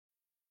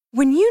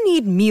When you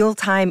need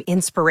mealtime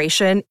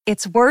inspiration,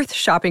 it's worth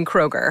shopping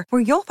Kroger,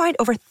 where you'll find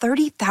over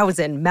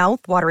 30,000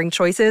 mouth-watering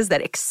choices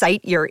that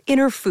excite your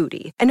inner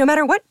foodie. And no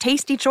matter what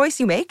tasty choice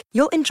you make,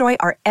 you'll enjoy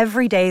our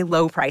everyday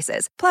low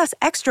prices, plus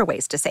extra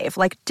ways to save,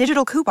 like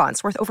digital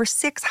coupons worth over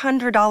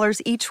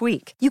 $600 each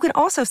week. You can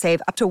also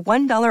save up to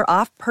 $1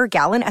 off per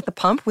gallon at the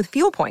pump with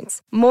fuel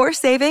points. More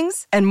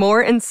savings and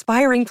more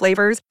inspiring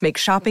flavors make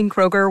shopping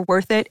Kroger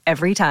worth it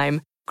every time.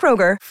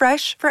 Kroger,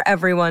 fresh for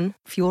everyone.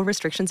 Fuel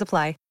restrictions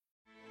apply.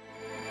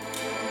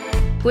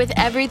 With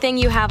everything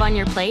you have on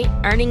your plate,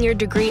 earning your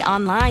degree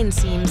online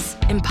seems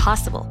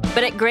impossible.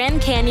 But at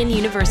Grand Canyon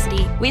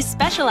University, we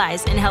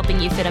specialize in helping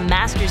you fit a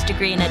master's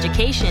degree in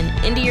education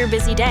into your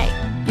busy day.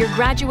 Your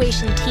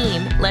graduation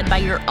team, led by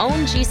your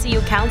own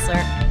GCU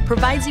counselor,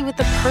 provides you with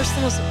the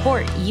personal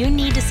support you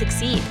need to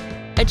succeed.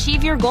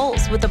 Achieve your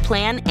goals with a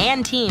plan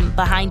and team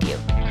behind you.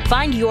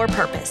 Find your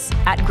purpose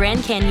at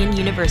Grand Canyon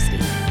University.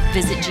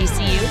 Visit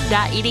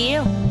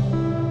gcu.edu.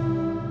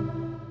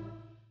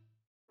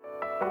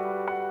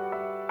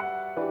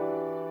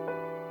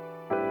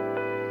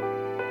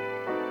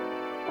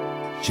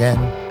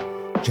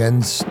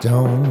 Jen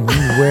Stone,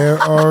 where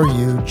are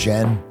you,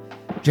 Jen?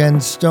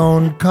 Jen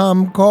Stone,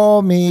 come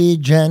call me,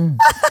 Jen.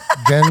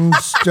 Jen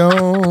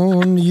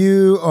Stone,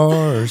 you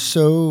are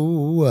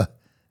so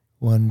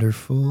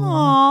wonderful.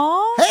 Aww.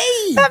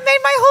 Hey! That made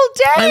my whole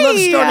day. I love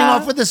starting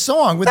off with a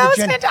song. With that the was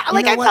Jen. fantastic.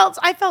 Like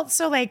I felt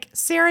so like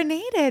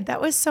serenaded.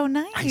 That was so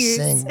nice.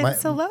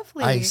 It's so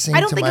lovely. I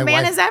don't think a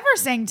man has ever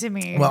sang to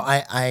me. Well,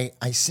 I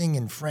sing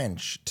in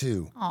French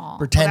too. Aww,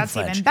 pretend that's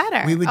French. Even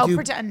better. We would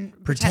do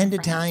pretend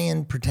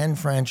Italian, pretend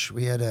French.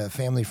 We had a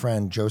family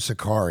friend, Joe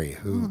Sicari,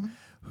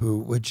 who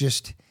would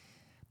just.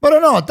 But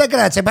no,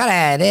 grazie,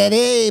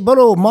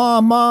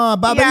 mama,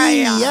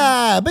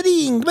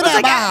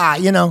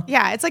 you know.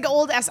 Yeah, it's like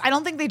old I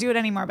don't think they do it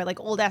anymore, but like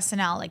old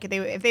SNL. Like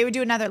if they would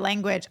do another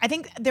language, I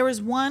think there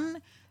was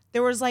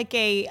like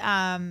a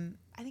I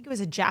think it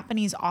was a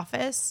Japanese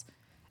Office.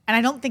 And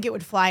I don't think it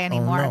would fly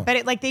anymore. Oh, no.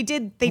 But they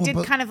did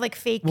kind of like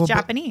fake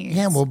Japanese.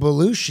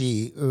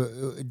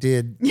 Belushi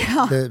did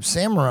the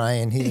samurai,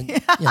 and he,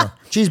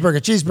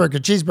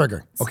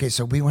 cheeseburger. Okay,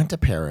 so we went to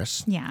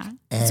Paris. Yeah,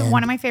 it's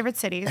one of my favorite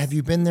cities. Have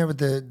you been there with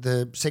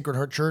the Sacred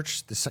Heart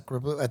Church, the Sacre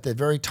Bleu at the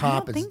very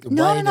top?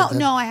 No,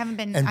 I haven't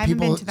been. And I haven't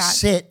been to that. People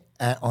sit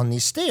on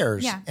these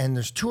stairs, and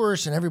there's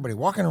tourists and everybody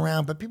walking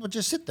around, but people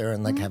just sit there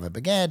and have a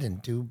baguette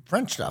and do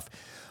French stuff.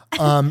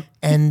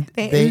 And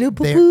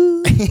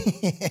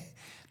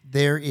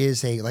there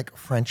is a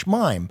French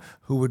mime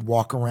who would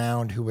walk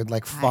around, who would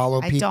follow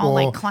people. I don't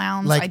like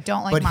clowns. I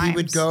don't like but mimes. He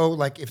would go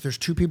if there's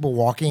two people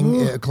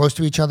walking close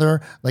to each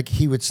other,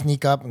 he would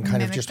sneak up and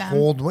kind of just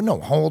hold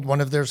one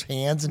of their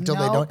hands until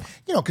they don't,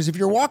 because if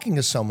you're walking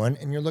to someone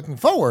and you're looking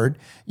forward,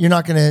 you're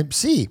not going to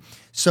see.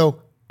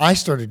 So I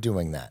started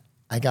doing that.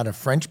 I got a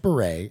French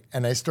beret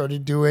and I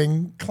started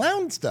doing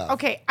clown stuff.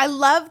 Okay, I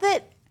love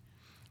that.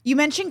 You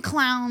mentioned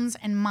clowns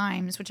and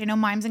mimes, which I know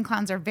mimes and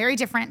clowns are very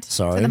different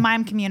to the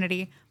mime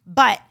community,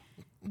 but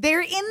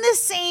they're in the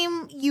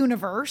same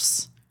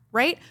universe,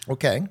 right?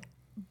 Okay.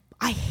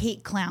 I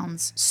hate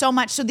clowns so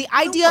much. So the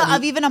idea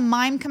of even a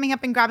mime coming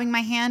up and grabbing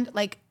my hand,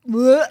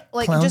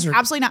 just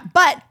absolutely not.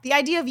 But the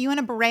idea of you in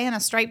a beret and a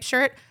striped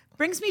shirt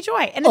brings me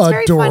joy. And it's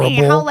very funny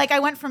how I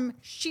went from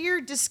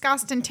sheer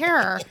disgust and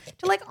terror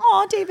to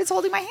oh, David's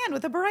holding my hand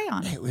with a beret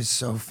on. It was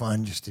so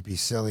fun just to be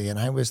silly. And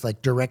I was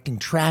directing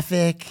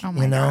traffic, oh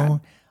my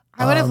God.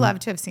 I would have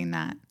loved to have seen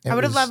that. I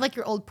would have loved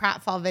your old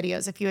pratfall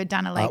videos if you had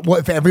done it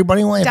if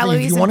everybody wants,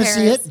 if you want to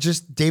see it,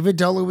 just David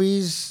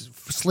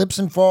DeLuise slips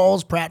and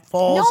falls,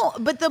 pratfalls. No,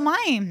 but the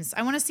mimes.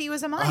 I want to see you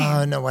as a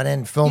mime. No, I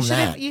didn't film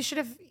that. You should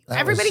have.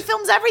 Everybody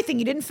films everything.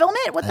 You didn't film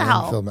it? What the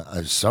hell? Film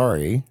it.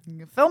 Sorry.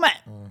 Film it.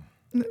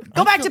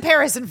 Go back to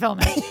Paris and film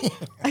it.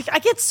 I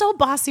get so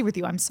bossy with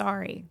you. I'm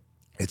sorry.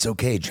 It's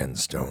okay, Jen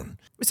Stone.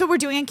 So we're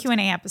doing a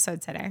Q&A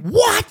episode today.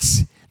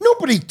 What?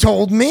 Nobody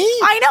told me.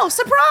 I know.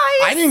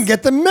 Surprise. I didn't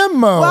get the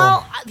memo.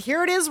 Well,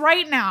 here it is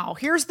right now.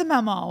 Here's the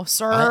memo,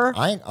 sir.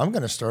 I'm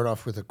going to start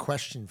off with a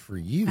question for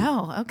you.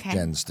 Oh, okay.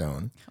 Jen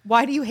Stone.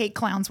 Why do you hate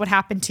clowns? What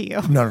happened to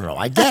you? No.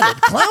 I get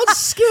it. Clowns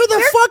scare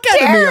the fuck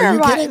out of me. Are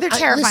you kidding? They're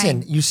terrifying.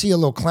 Listen, you see a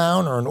little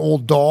clown or an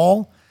old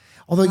doll.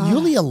 Although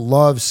Yulia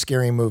loves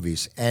scary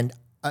movies. And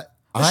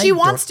she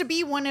wants to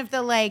be one of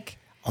the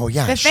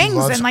the things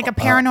loves, in a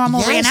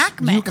paranormal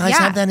reenactment. You guys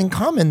have that in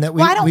common. That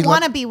I don't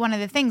want to be one of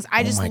the things.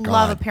 I just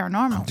love a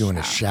paranormal. I'm doing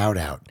a shout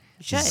out.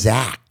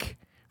 Zach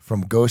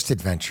from Ghost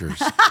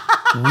Adventures.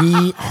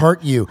 We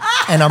heart you.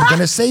 And I'm going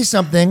to say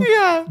something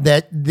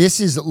that this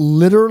is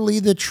literally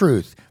the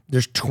truth.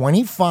 There's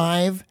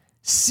 25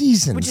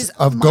 seasons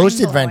of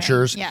Ghost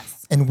Adventures.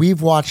 Yes. And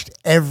we've watched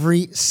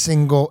every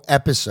single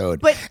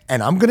episode.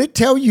 And I'm going to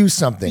tell you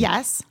something.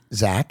 Yes.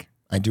 Zach,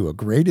 I do a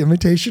great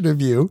imitation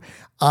of you.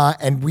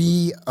 And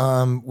we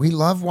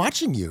love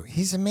watching you.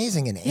 He's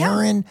amazing. And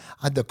Aaron,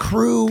 the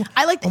crew.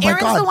 Aaron's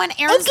the one.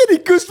 I'm getting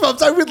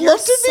goosebumps. I would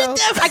love to meet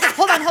them.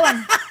 Hold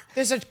on.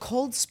 There's a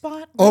cold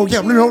spot.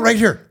 Right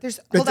here.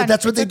 Hold on.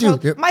 That's what they do.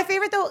 My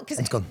favorite though, because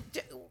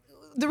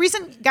the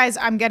reason, guys,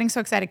 I'm getting so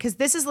excited because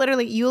this is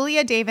literally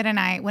Yulia, David, and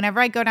I. Whenever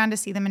I go down to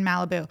see them in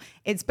Malibu,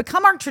 it's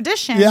become our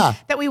tradition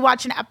that we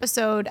watch an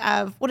episode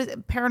of what is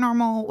it?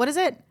 Paranormal. What is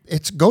it?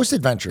 It's Ghost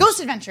Adventures. Ghost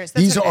Adventures.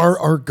 These are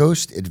our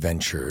Ghost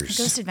Adventures.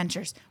 Ghost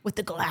Adventures with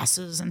the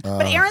glasses,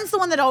 but Aaron's the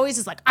one that always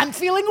is like, I'm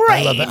feeling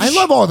rage. I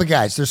love all the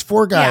guys. There's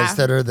 4 guys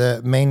that are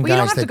the main guys that do it. You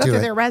don't have to go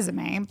through their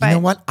resume, but you know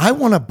what? I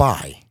want to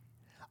buy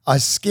a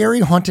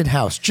scary haunted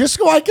house just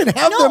so I can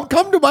have them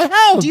come to my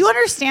house. Do you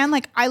understand?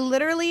 Like, I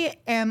literally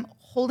am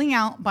holding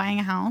out buying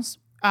a house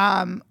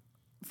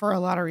for a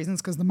lot of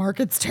reasons because the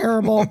market's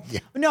terrible.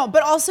 No,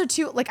 but also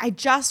too, like, I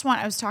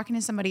was talking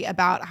to somebody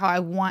about how I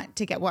want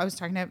to get, I was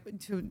talking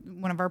to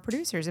one of our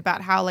producers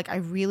about how, like, I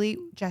really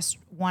just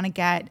want to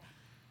get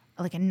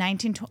like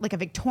a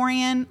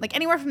Victorian, like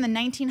anywhere from the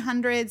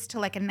 1900s to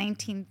like a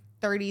 1930s,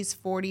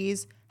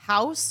 40s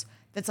house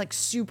that's like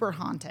super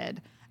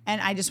haunted. And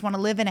I just want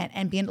to live in it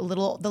and be the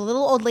little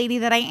old lady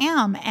that I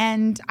am.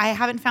 And I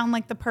haven't found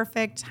like the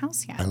perfect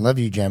house yet. I love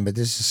you, Jen, but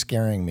this is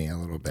scaring me a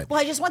little bit. Well,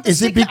 I just want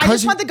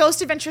the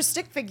Ghost Adventure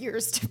stick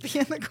figures to be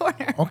in the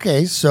corner.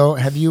 Okay, so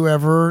have you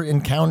ever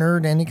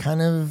encountered any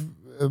kind of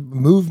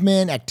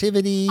movement,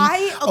 activity?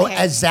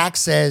 As Zach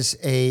says,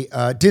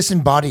 a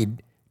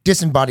disembodied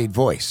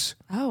voice.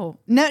 Oh,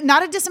 no,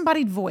 not a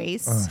disembodied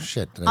voice. Oh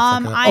shit! You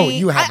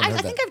haven't. I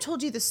think I've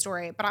told you this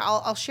story, but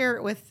I'll share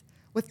it with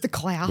the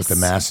class, with the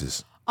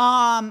masses.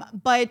 I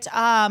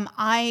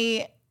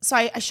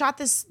shot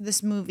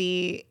this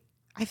movie.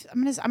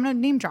 I'm gonna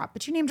name drop,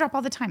 but you name drop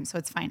all the time, so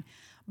it's fine.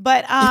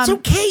 But it's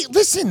okay.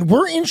 Listen,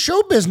 we're in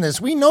show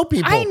business. We know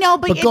people. I know,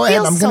 but go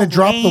ahead. I'm gonna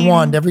drop the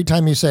wand every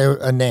time you say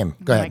a name.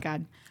 Go ahead. Oh my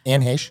God.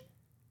 Anne Heche?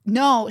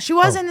 No, she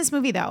was in this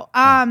movie though.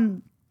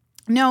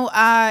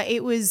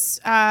 It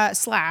was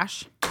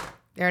Slash.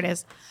 There it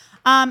is.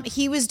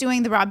 He was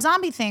doing the Rob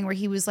Zombie thing where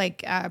he was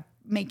like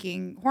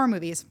making horror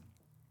movies.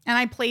 And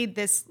I played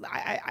this,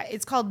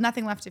 it's called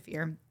Nothing Left to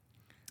Fear.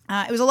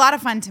 It was a lot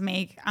of fun to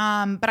make,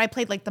 but I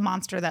played like the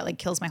monster that like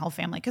kills my whole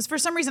family. Because for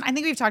some reason, I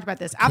think we've talked about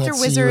this. After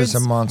Wizards, you as a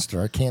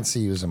monster. I can't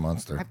see you as a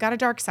monster. I've got a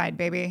dark side,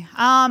 baby.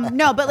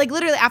 No, but like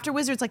literally after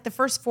Wizards, like the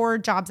first 4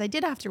 jobs I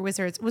did after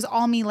Wizards was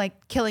all me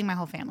like killing my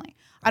whole family.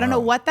 I don't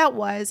know what that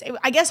was.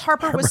 I guess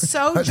Harper was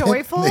so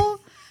joyful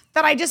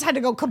that I just had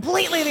to go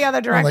completely the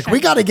other direction. Like, we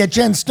got to get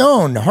Jen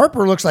Stone.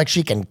 Harper looks like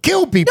she can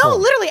kill people. No,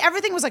 literally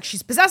everything was like,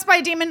 she's possessed by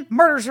a demon,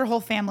 murders her whole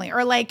family,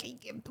 or like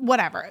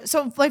whatever.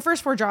 So like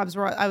first 4 jobs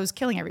were I was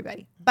killing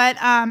everybody. But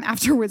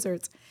after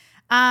Wizards.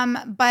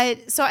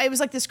 But so it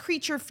was like this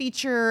creature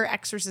feature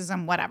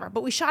exorcism, whatever.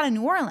 But we shot in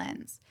New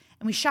Orleans.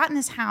 And we shot in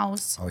this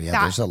house. Oh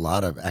yeah, there's a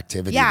lot of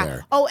activity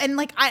there. Oh, and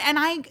like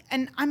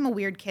I'm a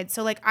weird kid.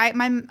 So like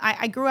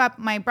I grew up.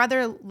 My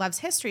brother loves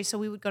history, so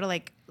we would go to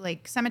like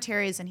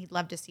cemeteries, and he'd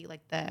love to see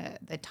like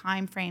the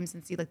time frames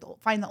and see like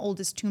find the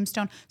oldest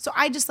tombstone. So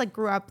I just like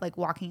grew up like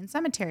walking in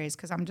cemeteries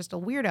because I'm just a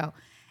weirdo.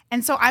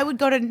 And so I would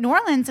go to New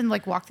Orleans and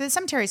like walk through the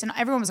cemeteries, and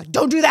everyone was like,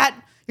 "Don't do that.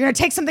 You're gonna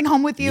take something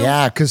home with you."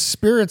 Yeah, because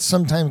spirits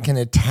sometimes can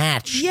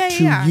attach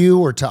to you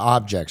or to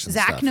objects. And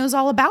Zach stuff. knows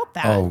all about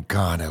that. Oh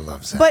God, I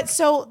love Zach. But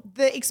so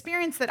the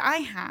experience that I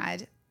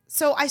had,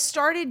 so I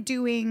started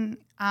doing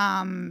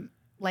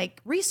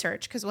like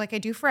research because like I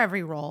do for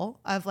every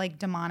role of like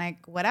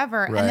demonic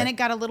whatever, and then it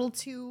got a little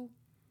too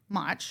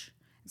much.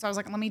 So I was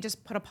like, let me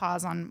just put a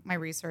pause on my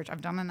research.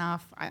 I've done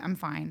enough. I'm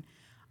fine.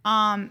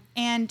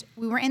 And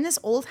we were in this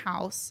old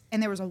house,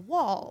 and there was a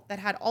wall that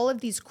had all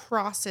of these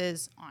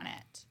crosses on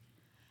it.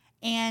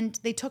 And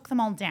they took them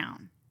all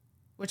down,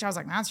 which I was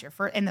like, that's your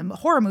first. In the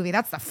horror movie,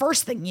 that's the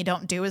first thing you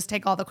don't do is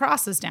take all the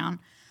crosses down.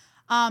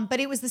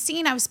 But it was the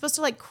scene. I was supposed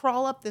to like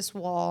crawl up this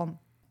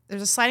wall.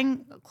 There's a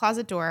sliding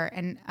closet door,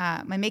 and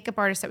my makeup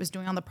artist that was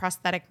doing all the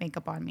prosthetic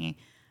makeup on me,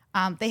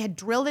 they had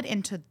drilled it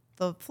into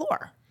the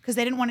floor because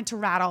they didn't want it to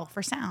rattle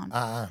for sound.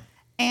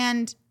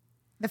 And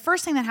the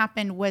first thing that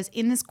happened was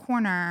in this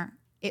corner,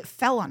 it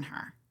fell on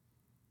her.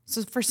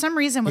 So for some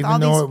reason, with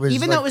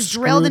even though it was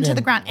drilled into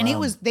the ground, and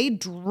they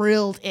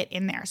drilled it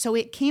in there, so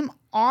it came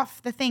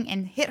off the thing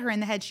and hit her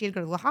in the head. She had to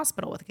go to the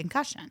hospital with a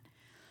concussion.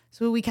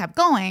 So we kept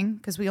going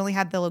because we only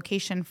had the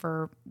location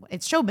for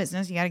it's show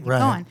business. You got to keep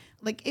going.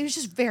 Like it was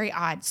just very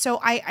odd. So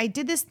I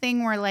did this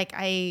thing where like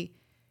I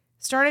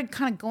started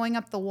kind of going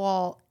up the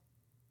wall,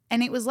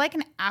 and it was like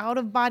an out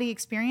of body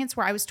experience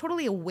where I was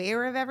totally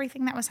aware of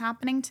everything that was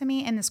happening to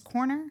me in this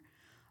corner,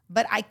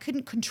 but I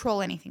couldn't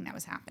control anything that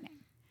was happening.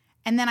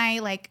 And then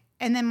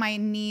and then my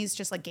knees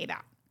just like gave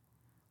out.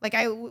 Like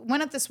I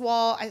went up this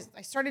wall.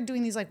 I started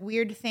doing these like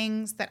weird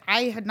things that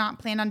I had not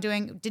planned on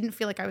doing. Didn't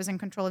feel like I was in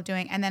control of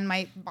doing. And then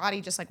my body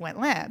just like went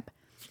limp.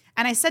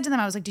 And I said to them,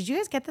 I was like, did you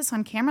guys get this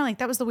on camera? Like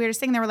that was the weirdest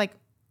thing. They were like,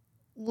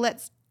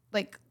 let's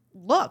like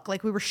look,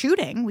 like we were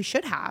shooting. We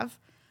should have.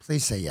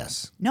 Please say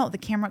yes. No, the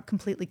camera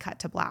completely cut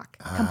to black.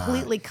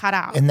 Completely cut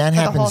out. And that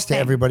happens to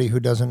everybody who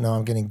doesn't know.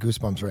 I'm getting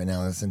goosebumps right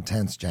now. That's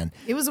intense, Jen.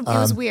 It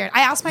was weird.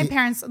 I asked my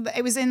parents.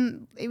 It was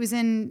in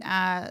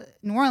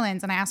New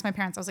Orleans, and I asked my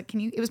parents. I was like, "Can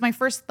you?" It was my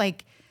first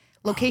like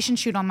location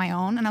shoot on my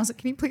own, and I was like,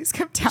 "Can you please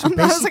come down?"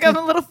 So I was like, I'm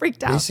a little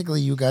freaked out.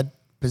 Basically, you got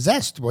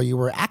possessed while you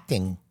were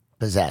acting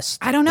possessed.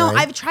 I don't know.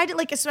 Right? I've tried it,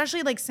 like,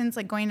 especially like since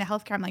like going to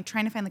healthcare, I'm like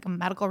trying to find like a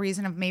medical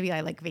reason of maybe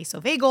I like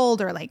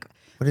vasovagal or like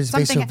what is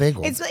something.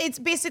 vasovagal? It's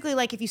basically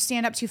like if you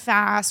stand up too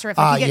fast or if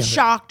like, you get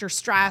shocked or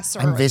stressed.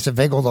 Or I'm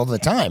vasovagal all the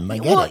time. I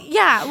get it.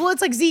 Yeah. Well,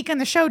 it's like Zeke on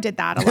the show did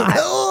that a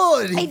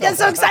lot. He gets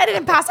so excited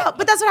and pass out.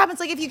 But that's what happens.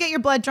 Like if you get your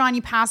blood drawn,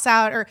 you pass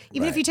out, or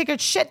even if you take a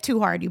shit too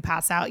hard, you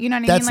pass out. You know what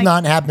I mean? That's like,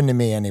 not happened to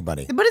me,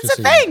 anybody. But it's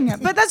a thing.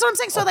 But that's what I'm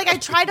saying. So like I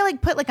try to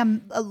like put like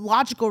a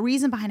logical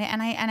reason behind it,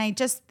 and I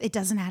just it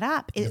doesn't add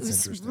up. It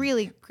was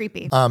really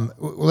creepy.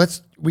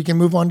 We can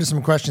move on to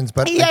some questions,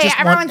 but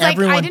everyone's like,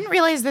 I didn't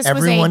realize this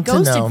was a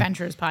Ghost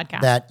Adventures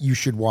podcast. That you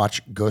should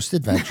watch Ghost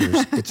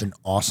Adventures. It's an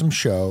awesome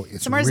show.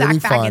 It's Somewhere really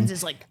Zach fun. Baggins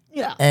is like,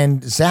 yeah.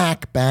 And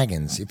Zach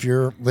Baggins, if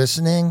you're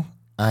listening,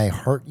 I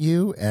heart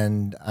you,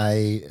 and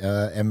I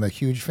am a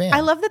huge fan. I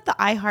love that the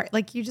I heart,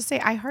 like you just say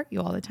I heart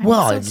you all the time.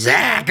 Well, so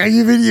Zach, are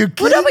you kidding me?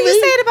 Well, no, but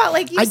you say it about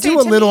like you I say do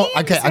it a little. me,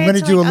 Okay, I'm going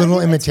to do a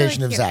little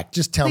imitation really of Zach.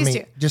 Just tell Please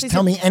me, do.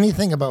 tell me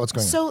anything about what's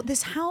going on. So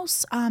this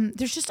house,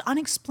 there's just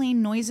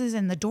unexplained noises,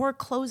 and the door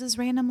closes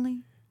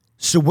randomly.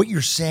 So what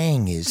you're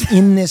saying is,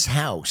 in this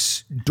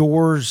house,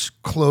 doors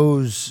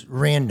close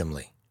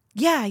randomly.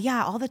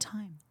 Yeah, all the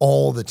time.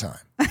 All the time.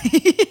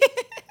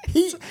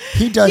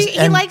 He does.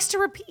 He likes to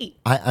repeat.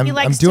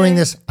 I'm doing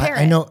this.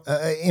 I know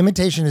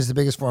imitation is the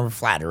biggest form of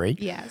flattery.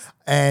 Yes.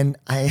 And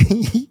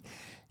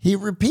he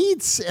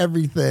repeats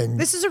everything.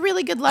 This is a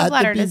really good love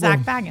letter to Zach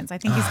Baggins. I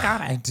think he's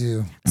got it. I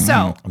do.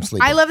 So I'm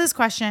sleeping. I love this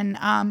question.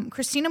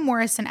 Christina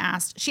Morrison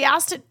asked. She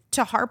asked it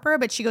to Harper,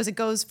 but she goes, it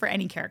goes for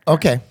any character.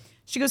 Okay.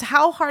 She goes,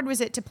 how hard was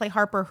it to play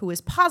Harper, who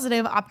is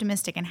positive,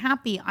 optimistic, and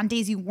happy on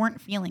days you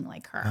weren't feeling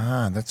like her?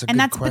 That's a good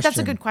question. But that's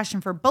a good question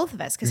for both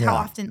of us, because how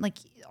often, like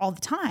all the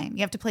time,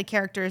 you have to play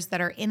characters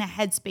that are in a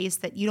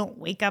headspace that you don't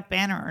wake up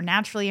in or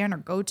naturally in or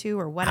go to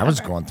or whatever. I was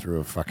going through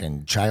a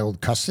fucking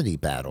child custody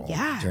battle.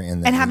 Yeah.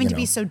 And having to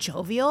be so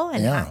jovial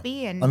and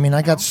happy. And I mean,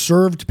 I got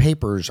served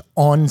papers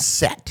on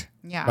set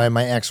by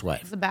my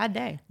ex-wife. It's a bad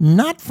day.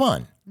 Not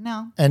fun.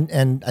 No.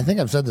 And I think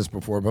I've said this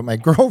before, but my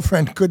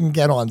girlfriend couldn't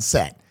get on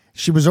set.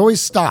 She was always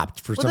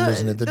stopped for some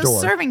reason at the door.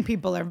 The serving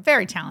people are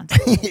very talented.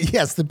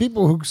 Yes, the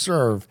people who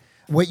serve.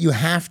 What you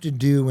have to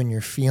do when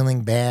you're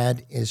feeling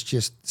bad is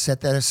just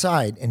set that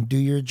aside and do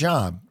your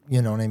job.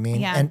 You know what I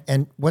mean? Yeah.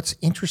 And what's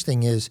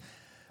interesting is,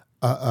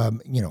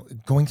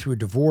 going through a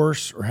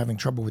divorce or having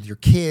trouble with your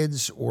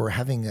kids or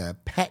having a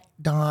pet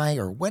die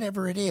or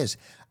whatever it is.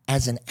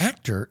 As an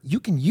actor, you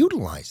can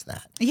utilize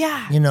that.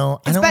 Yeah.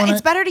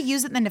 It's better to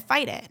use it than to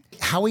fight it.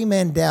 Howie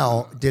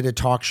Mandel did a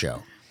talk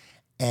show,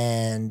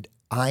 and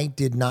I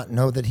did not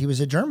know that he was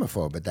a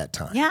germaphobe at that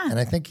time. Yeah. And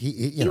I think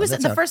he was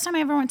the first time I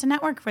ever went to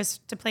network was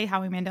to play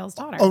Howie Mandel's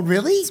daughter. Oh,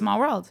 really? Small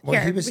world. Well,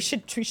 Here, we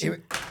should.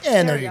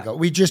 And there you go.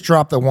 We just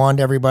dropped the wand,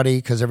 everybody,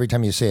 because every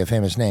time you say a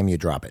famous name, you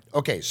drop it.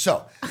 Okay,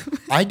 so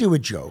I do a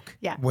joke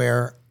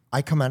where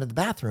I come out of the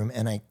bathroom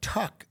and I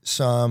tuck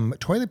some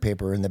toilet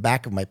paper in the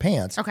back of my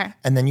pants. Okay.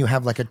 And then you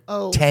have like a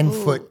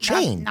 10-foot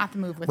chain. Not the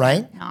move with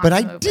right? him. But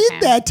I did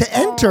that to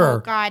enter. Oh,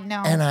 God,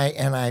 no. And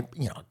I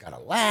got a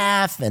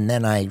laugh, and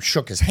then I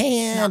shook his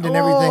hand and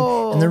everything.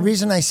 And the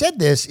reason I said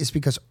this is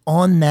because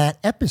on that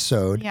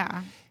episode,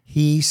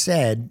 he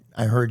said,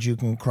 I heard you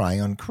can cry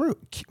on cue.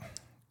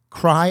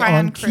 Cry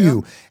on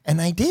cue.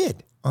 And I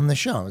did on the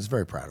show. I was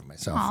very proud of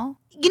myself. Aww.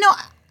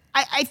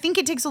 I think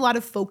it takes a lot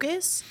of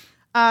focus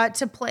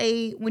to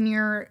play when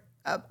you're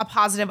a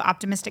positive,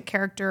 optimistic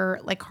character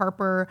like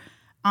Harper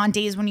on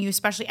days when you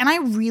especially, and I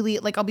really,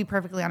 like, I'll be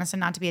perfectly honest and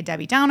not to be a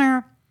Debbie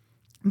Downer,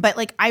 but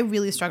like I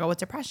really struggle with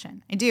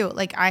depression. I do.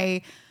 Like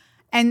I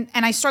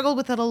struggled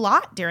with it a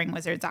lot during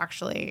Wizards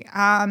actually.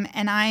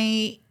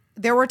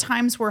 There were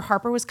times where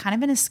Harper was kind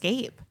of an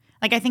escape.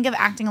 Like I think of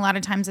acting a lot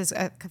of times as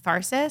a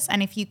catharsis,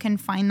 and if you can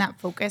find that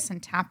focus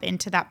and tap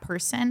into that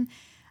person,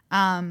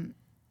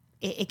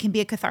 it can be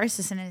a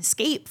catharsis and an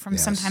escape from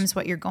sometimes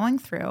what you're going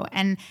through.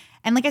 And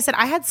like I said,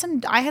 I had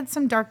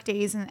some dark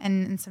days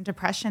and some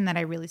depression that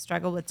I really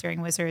struggled with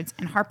during Wizards.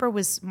 And Harper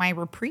was my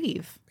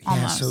reprieve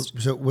almost.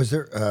 Yeah, so was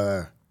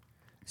there?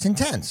 It's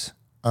intense.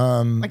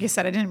 Like I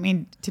said, I didn't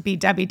mean to be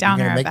Debbie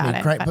Downer about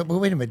it. But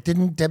wait a minute,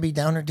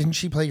 didn't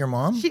she play your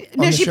mom? She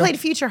played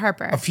Future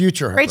Harper. A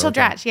Future Harper. Rachel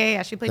Dratch.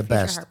 Yeah, she played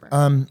Future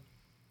Harper.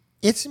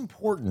 It's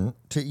important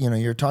to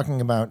you're talking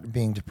about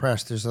being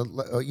depressed. There's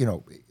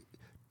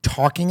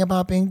talking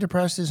about being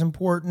depressed is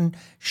important,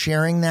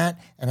 sharing that.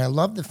 And I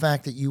love the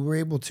fact that you were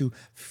able to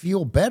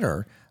feel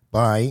better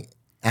by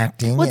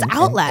acting. Well, it's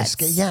outlets.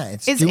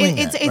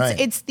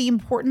 It's the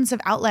importance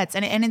of outlets.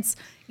 And it's,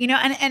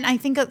 and I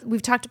think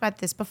we've talked about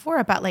this before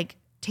about like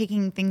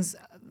keeping things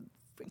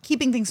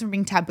from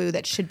being taboo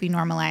that should be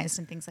normalized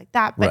and things like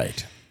that.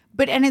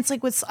 But it's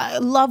like I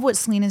love what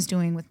Selena's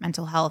doing with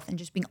mental health and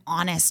just being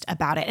honest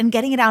about it and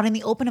getting it out in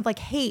the open of like,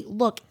 hey,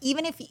 look,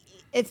 even if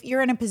if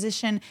you're in a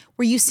position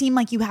where you seem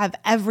like you have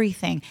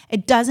everything,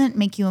 it doesn't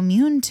make you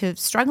immune to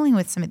struggling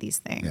with some of these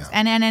things. Yeah.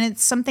 And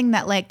it's something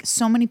that like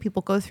so many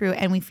people go through,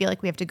 and we feel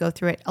like we have to go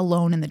through it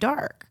alone in the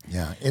dark.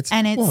 Yeah,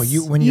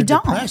 when you're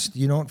depressed,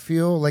 you don't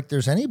feel like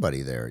there's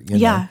anybody there. You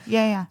know?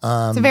 Yeah.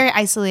 It's a very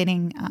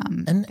isolating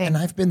thing. And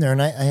I've been there,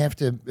 and I have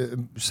to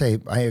say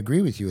I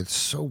agree with you. It's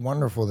so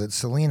wonderful that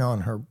Selena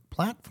on her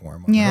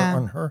platform,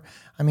 on her,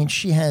 I mean,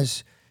 she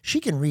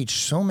can reach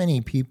so many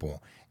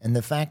people. And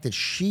the fact that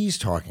she's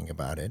talking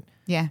about it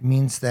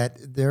means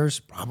that there's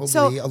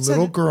probably a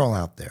little girl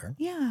out there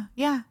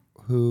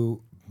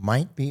who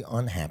might be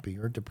unhappy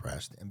or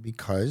depressed. And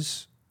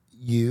because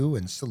you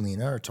and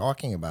Selena are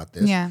talking about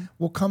this,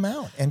 will come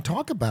out and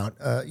talk about,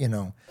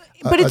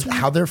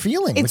 how they're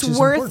feeling, which is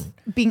worth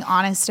important. Being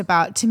honest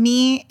about, to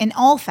me, in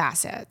all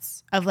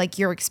facets of like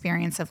your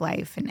experience of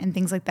life and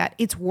things like that.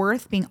 It's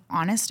worth being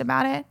honest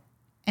about it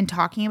and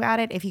talking about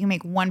it if you can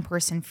make one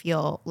person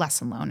feel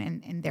less alone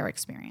in their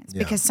experience.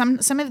 Because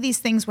some of these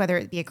things, whether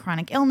it be a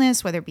chronic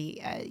illness, whether it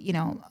be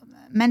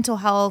mental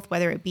health,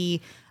 whether it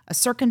be a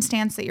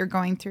circumstance that you're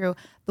going through,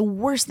 the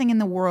worst thing in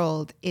the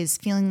world is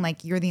feeling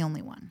like you're the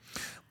only one.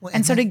 Well,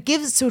 and so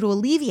to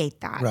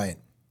alleviate that, right,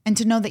 and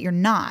to know that you're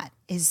not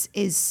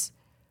is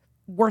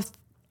worth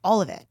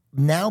all of it.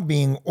 Now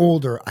being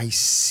older, I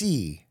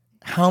see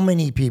how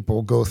many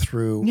people go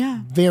through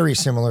very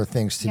similar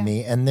things to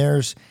me, and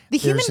there's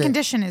human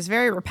condition is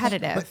very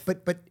repetitive.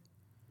 But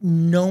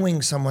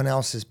knowing someone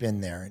else has been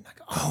there, and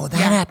like,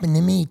 that happened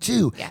to me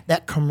too. Yeah.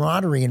 That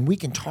camaraderie, and we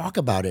can talk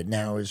about it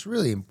now, is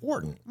really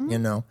important. You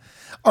know.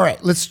 All right,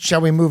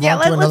 shall we move on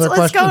to another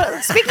question?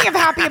 Let's go. Speaking of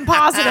happy and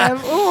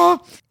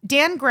positive,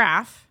 Dan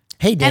Graff.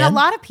 Hey, Dan. And a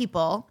lot of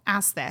people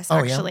ask this,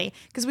 actually,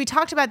 because we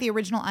talked about the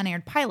original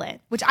unaired pilot,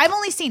 which I've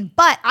only seen,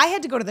 but I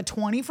had to go to the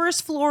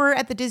 21st floor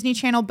at the Disney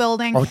Channel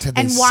building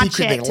and watch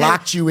it. They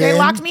locked you in? They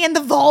locked me in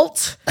the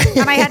vault,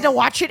 and I had to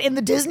watch it in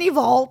the Disney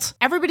vault.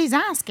 Everybody's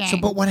asking. So,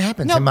 but what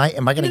happens? Am I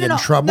going to get in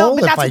trouble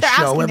if I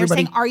show everybody? They're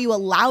saying, are you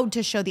allowed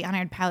to show the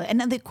unaired pilot?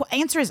 And the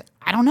answer is,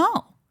 I don't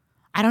know.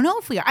 I don't know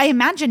if we are. I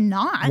imagine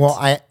not. Well,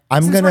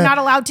 we're not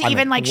allowed to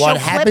even show clips on this show. What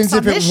happens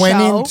if it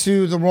went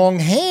into the wrong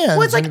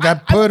hands and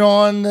got put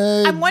on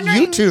the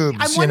YouTubes?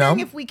 I'm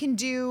wondering if we can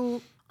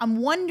do. I'm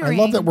wondering.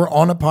 I love that we're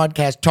on a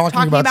podcast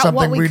talking about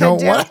something we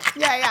don't want.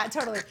 Yeah,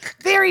 totally.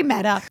 Very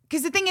meta.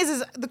 Because the thing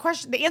is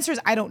the answer is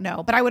I don't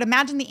know. But I would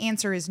imagine the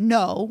answer is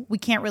no. We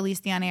can't release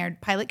the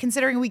unaired pilot,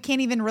 considering we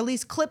can't even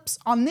release clips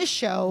on this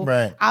show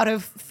out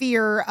of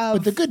fear of.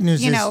 But the good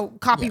news is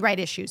copyright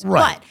issues.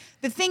 Right. But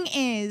the thing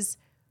is,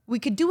 we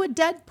could do a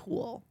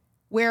Deadpool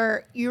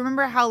where you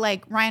remember how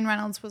like Ryan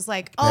Reynolds was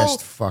like,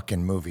 best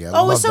fucking movie. I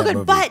love it was so good.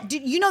 Movie. But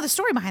you know the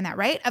story behind that,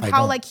 right? Of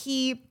how like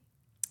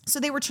so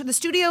they were the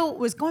studio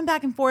was going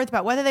back and forth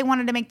about whether they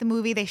wanted to make the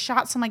movie. They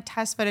shot some like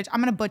test footage. I'm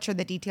gonna butcher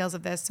the details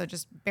of this, so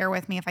just bear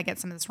with me if I get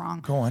some of this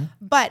wrong. Go on.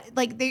 But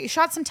like they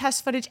shot some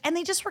test footage, and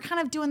they just were kind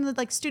of doing the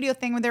like studio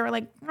thing where they were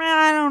like,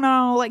 I don't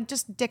know, like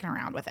just dicking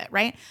around with it,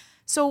 right?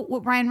 So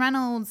what Ryan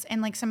Reynolds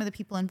and like some of the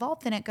people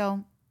involved in it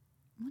go,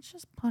 let's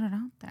just put it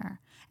out there.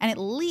 And it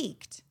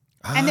leaked.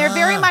 And they're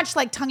very much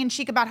like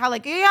tongue-in-cheek about how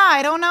like, I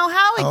don't know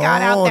how it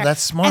got out there.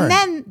 That's smart. And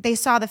then they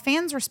saw the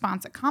fans'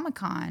 response at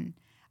Comic-Con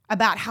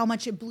about how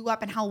much it blew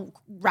up and how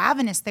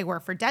ravenous they were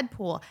for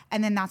Deadpool.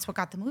 And then that's what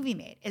got the movie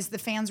made, is the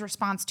fans'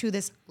 response to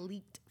this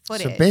leaked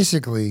footage. So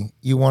basically,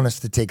 you want us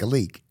to take a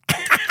leak.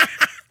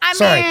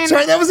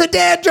 Sorry, that was a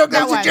dad joke.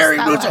 That was a Jerry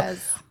Russo.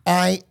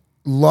 I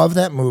love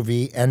that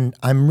movie, and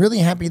I'm really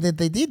happy that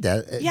they did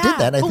that.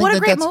 I think what a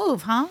great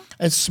move, huh?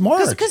 It's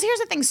smart. Because here's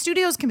the thing: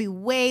 studios can be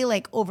way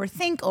like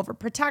overthink,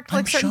 overprotect,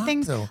 like certain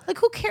things. Though. Like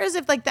who cares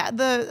if like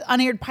the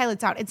unaired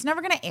pilot's out? It's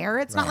never going to air.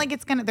 It's not like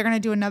they're going to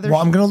do another. Well,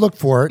 I'm going to look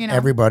for it,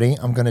 everybody.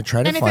 I'm going to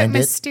try to find it. And if it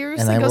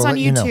mysteriously goes on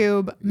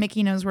YouTube,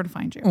 Mickey knows where to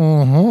find you.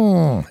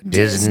 Mm-hmm.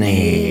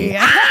 Disney.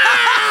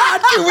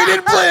 We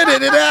didn't plan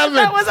it. It happened.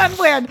 That was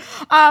unplanned.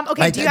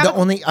 Okay.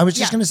 I was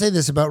just going to say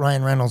this about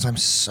Ryan Reynolds. I'm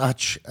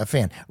such a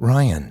fan.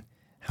 Ryan,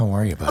 how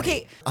are you, buddy?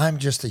 Okay. I'm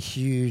just a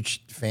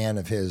huge fan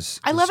of his.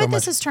 I love it.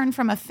 This has turned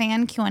from a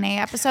fan Q&A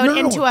episode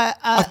into a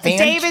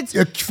David's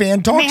a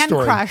fan talk man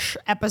story. Crush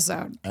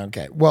episode.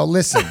 Okay. Well,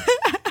 listen.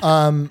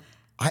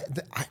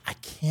 I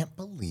can't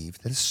believe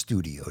that a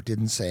studio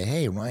didn't say,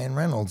 "Hey, Ryan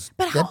Reynolds,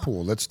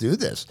 Deadpool, let's do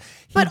this."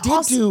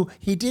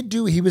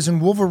 He was in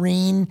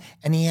Wolverine,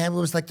 and he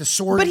was like the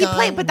sword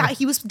guy.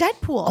 He was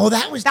Deadpool. Oh,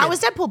 that was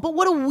Deadpool. But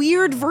what a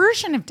weird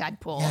version of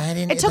Deadpool. Yeah,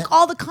 it took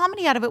all the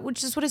comedy out of it,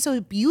 which is what is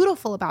so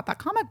beautiful about that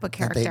comic book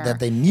character. That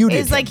they muted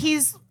him. It's like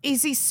he's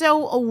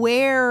so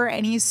aware,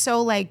 and he's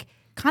so like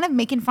kind of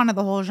making fun of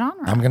the whole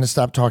genre. I'm going to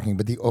stop talking,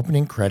 but the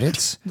opening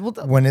credits,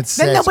 when it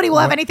says... Then nobody will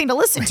have anything to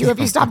listen to if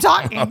you stop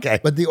talking. Okay.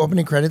 But the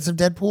opening credits of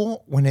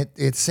Deadpool, when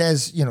it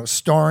says,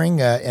 starring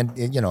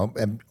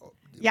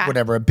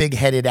whatever, a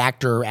big-headed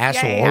actor,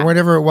 asshole, or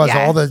whatever it was,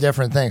 all the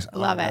different things.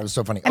 Love it. That was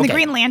so funny. And the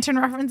Green Lantern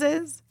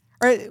references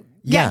Or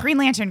Green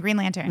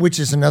Lantern. Which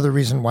is another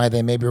reason why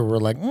they maybe were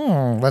like,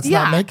 let's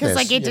not make this. Because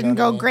like it didn't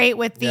go great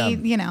with the,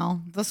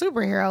 the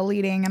superhero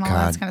leading and all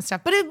that kind of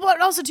stuff. But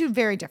also too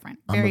very different.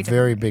 I'm a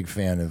very big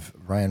fan of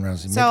Ryan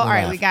Reynolds. So all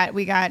right,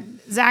 we got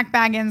Zach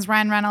Baggins,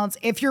 Ryan Reynolds.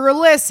 If you're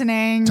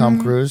listening,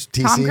 Tom Cruise,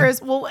 TC. Tom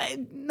Cruise. Well,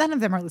 none of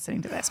them are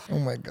listening to this. Oh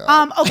my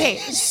God. Okay,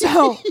 so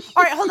all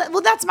right, hold on.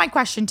 Well, that's my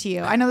question to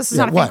you. I know this is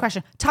not a fan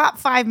question. Top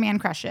 5 man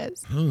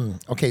crushes.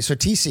 Okay, so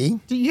TC.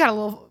 You got a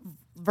little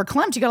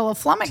verklempt. You got a little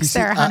flummox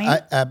there, honey.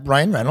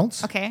 Ryan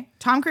Reynolds. Okay,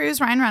 Tom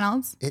Cruise, Ryan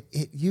Reynolds.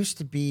 It used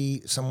to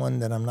be someone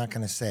that I'm not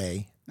going to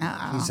say.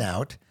 He's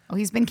out. Oh,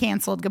 he's been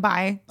canceled.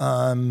 Goodbye.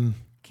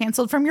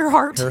 Canceled from your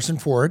heart. Harrison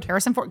Ford,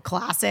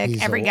 classic.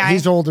 He's guy.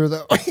 He's older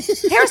though.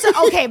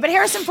 But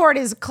Harrison Ford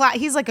is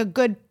he's like a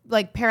good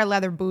pair of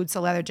leather boots,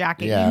 a leather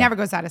jacket. Yeah. He never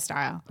goes out of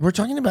style. We're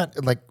talking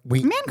about like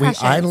we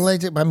crushes.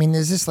 idolize it. I mean,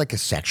 is this like a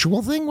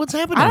sexual thing? What's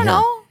happening? I don't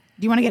know.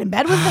 Do you want to get in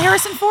bed with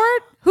Harrison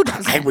Ford? Who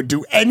doesn't? I would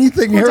do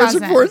anything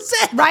Harrison Ford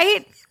said.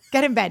 Right?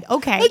 Get in bed.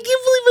 Okay. I can't believe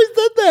I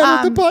said that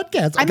on the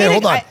podcast. Okay,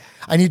 hold on.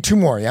 I need 2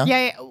 more. Yeah.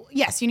 Yeah.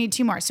 Yes, you need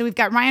 2 more. So we've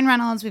got Ryan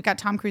Reynolds, we've got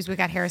Tom Cruise, we've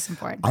got Harrison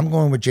Ford. I'm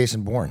going with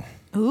Jason Bourne.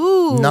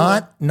 Ooh.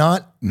 Not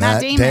Matt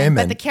Damon,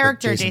 but the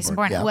character Jason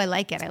Bourne. Yeah. Oh, I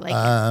like it.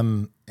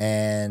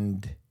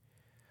 And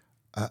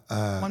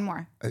one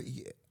more.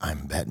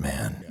 I'm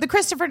Batman.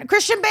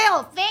 Christian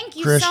Bale. Thank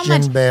you so much.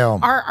 Christian Bale.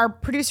 Our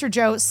producer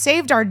Joe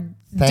saved our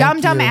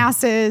dumb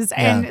asses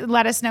and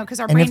let us know because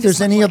our brain. And if there's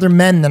any other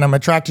men that I'm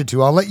attracted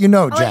to, I'll let you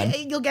know,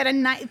 Jen. You'll get a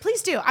nice.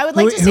 Please do. I would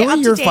like to stay up to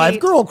date. Who are your 5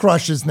 girl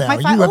crushes now?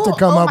 You have to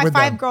come up with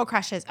my 5 them. girl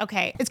crushes.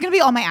 Okay, it's gonna be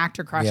all my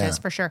actor crushes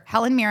for sure.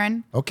 Helen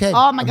Mirren. Okay.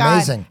 Oh my God.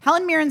 Amazing.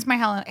 Helen Mirren's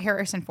my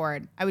Harrison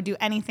Ford. I would do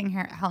anything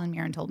Helen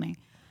Mirren told me.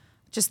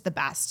 Just the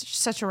best. She's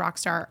such a rock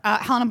star.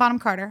 Helena Bonham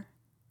Carter.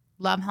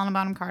 Love Helena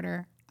Bonham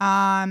Carter.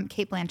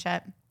 Kate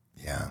Blanchett.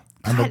 Yeah.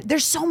 God,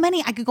 there's so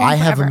many. I could go on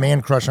forever. I have a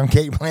man crush on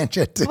Kate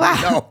Blanchett too.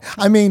 Wow. No,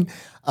 I mean,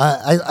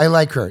 I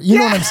like her. You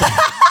know what I'm saying?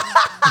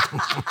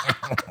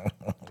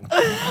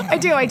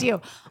 I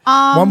do.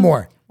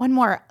 One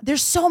more.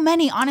 There's so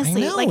many,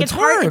 honestly. I know, it's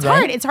hard.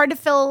 Right? It's hard to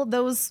fill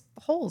those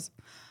holes.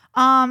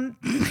 I'm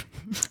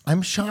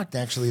shocked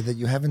actually that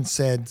you haven't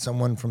said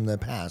someone from the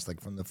past, like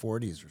from the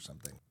 40s or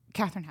something.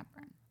 Katharine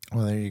Hepburn.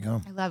 Well, there you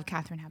go. I love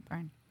Katharine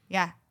Hepburn.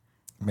 Yeah.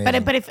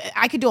 Amazing. But if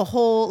I could do a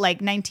whole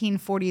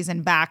 1940s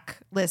and back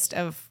list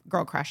of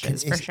girl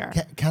crushes for sure.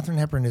 Katharine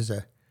Hepburn is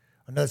no,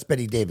 that's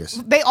Betty Davis.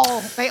 They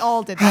all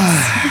did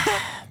this.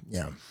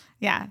 Yeah.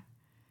 Yeah.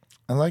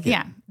 I like it.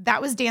 Yeah.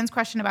 That was Dan's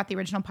question about the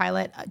original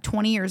pilot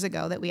 20 years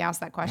ago that we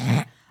asked that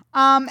question.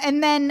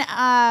 And then we're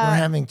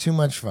having too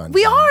much fun.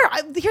 We are.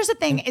 Here's the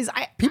thing: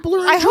 people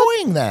are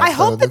enjoying that. I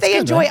hope that they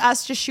enjoy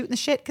us just shooting the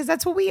shit because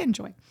that's what we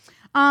enjoy.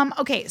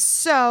 Okay,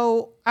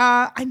 so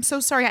I'm so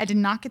sorry I did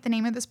not get the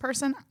name of this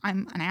person.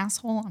 I'm an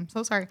asshole. I'm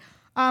so sorry.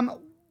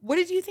 What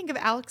did you think of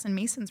Alex and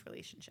Mason's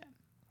relationship?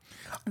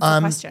 That's the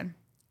question.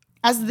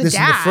 As the dad. This is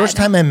the first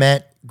time I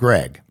met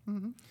Greg.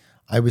 Mm-hmm.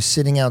 I was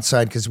sitting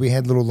outside because we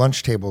had little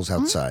lunch tables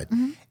outside.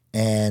 Mm-hmm.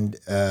 And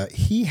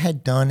he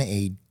had done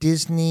a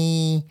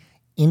Disney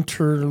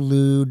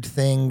interlude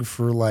thing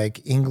for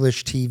like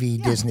English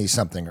TV, Disney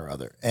something or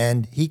other.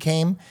 And he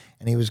came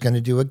and he was going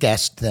to do a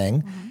guest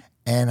thing. Mm-hmm.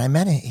 And I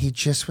met him. He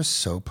just was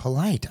so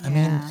polite. I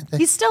mean,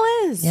 he still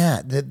is.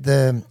 Yeah.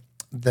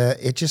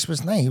 It just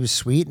was nice. He was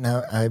sweet. And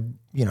I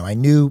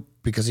knew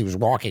because he was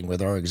walking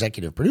with our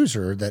executive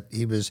producer that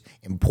he was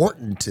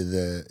important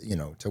to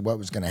to what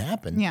was going to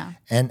happen. Yeah.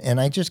 And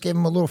I just gave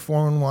him a little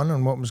 4-in-1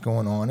 on what was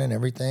going on and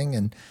everything.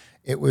 And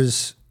it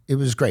was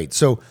great.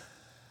 So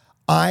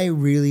I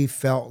really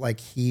felt like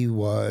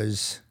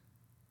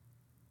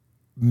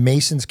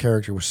Mason's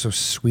character was so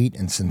sweet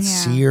and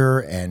sincere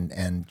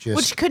and just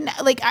which couldn't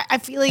I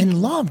feel like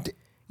and loved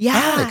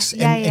Alex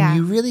and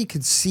you really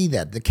could see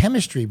that the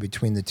chemistry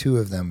between the two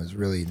of them was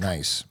really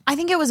nice. I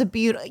think it was a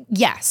beautiful.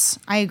 Yes,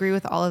 I agree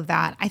with all of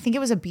that. I think it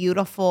was a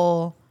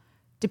beautiful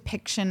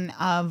depiction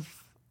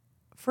of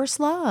first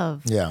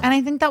love. Yeah, and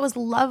I think that was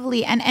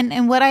lovely.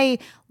 And what I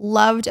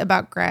loved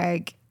about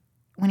Greg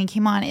when he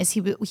came on is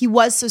he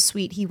was so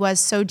sweet. He was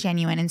so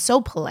genuine and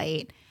so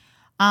polite.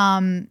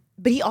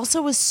 But he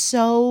also was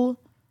so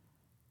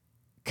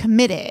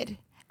committed.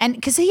 And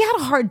because he had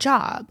a hard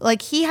job.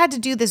 Like he had to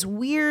do this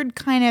weird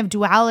kind of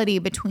duality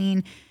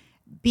between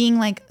being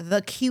like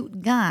the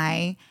cute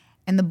guy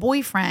and the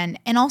boyfriend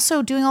and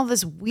also doing all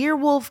this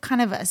werewolf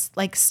kind of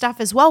like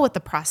stuff as well with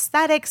the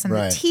prosthetics and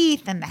the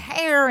teeth and the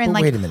hair and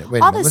wait a minute.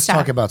 Let's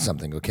talk about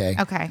something, okay?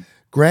 Okay.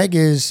 Greg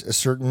is a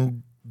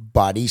certain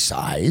body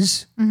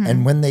size. Mm-hmm.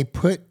 And when they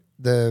put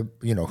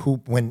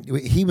when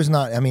he was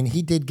not, I mean,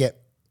 he did get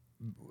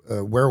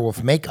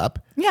werewolf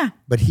makeup. Yeah.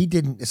 But he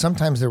didn't,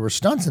 sometimes there were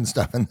stunts and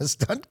stuff and the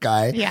stunt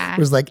guy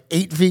was like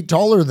 8 feet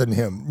taller than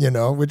him,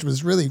 which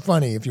was really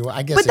funny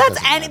I guess.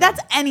 But that's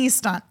any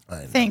stunt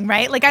thing,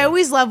 right? Like I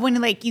always love when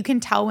like you can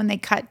tell when they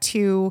cut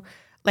to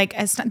like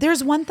a stunt.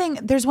 There's one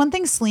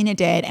thing Selena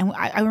did and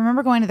I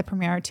remember going to the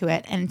premiere to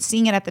it and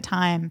seeing it at the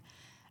time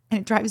and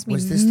it drives me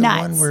nuts. Was this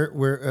nuts. the one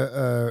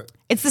where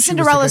it's the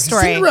Cinderella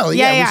story? Cinderella,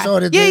 yeah. We saw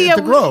it at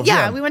the Grove.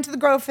 We went to the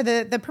Grove for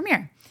the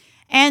premiere.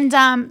 And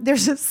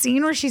there's a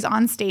scene where she's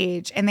on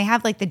stage and they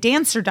have like the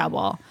dancer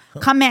double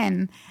come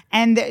in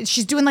and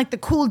she's doing like the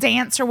cool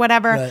dance or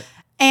whatever. Right.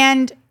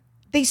 And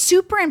they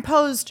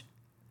superimposed,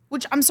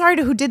 which I'm sorry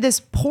to who did this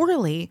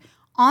poorly,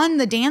 on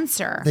the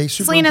dancer,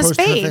 Selena's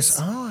face.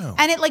 Oh.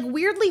 And it like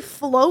weirdly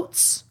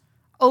floats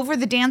over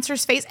the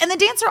dancer's face. And the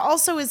dancer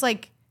also is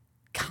like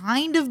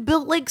kind of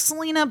built like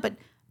Selena, but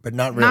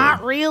not really.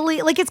 Not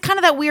really. Like it's kind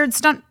of that weird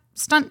stunt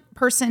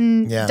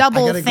person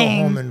double thing. I gotta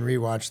go home and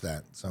rewatch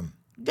that.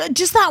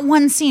 Just that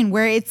one scene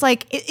where it's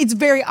like, it's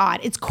very odd.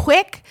 It's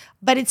quick,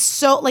 but it's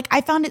so, like,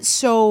 I found it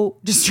so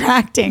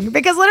distracting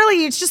because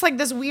literally it's just like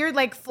this weird,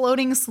 like,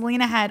 floating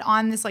Selena head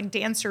on this, like,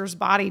 dancer's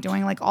body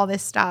doing, like, all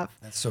this stuff.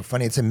 That's so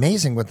funny. It's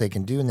amazing what they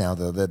can do now,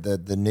 though.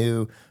 The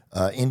new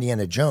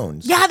Indiana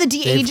Jones. Yeah, the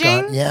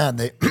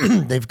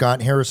de-aging. They've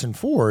got Harrison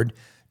Ford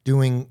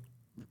doing,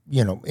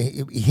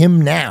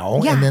 him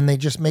now, and then they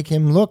just make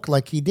him look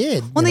like he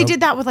did. Well, they did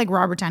that with like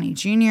Robert Downey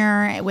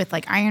Jr., with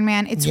like Iron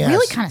Man. It's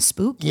really kind of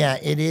spooky. Yeah,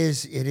 it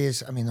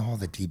is. I mean, all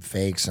the deep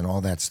fakes and all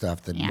that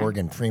stuff, the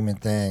Morgan Freeman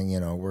thing,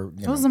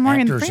 What was the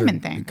Morgan Freeman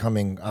thing?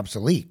 Becoming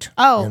obsolete.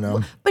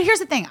 Oh, but here's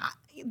the thing.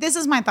 This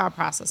is my thought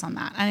process on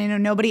that. And I know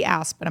nobody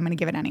asked, but I'm going to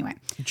give it anyway.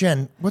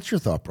 Jen, what's your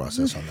thought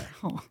process on that?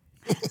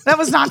 That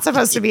was not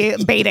supposed to be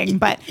baiting,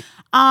 but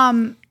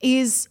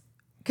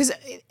because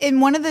in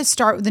one of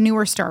the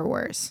newer Star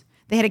Wars,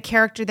 they had a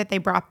character that they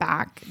brought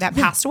back that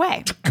passed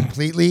away.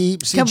 Completely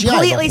CGI.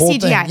 Completely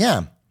CGI.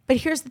 Yeah. But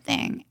here's the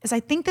thing, is I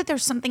think that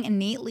there's something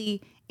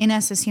innately in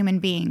us as human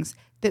beings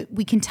that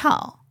we can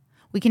tell.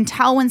 We can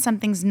tell when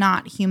something's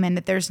not human,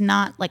 that there's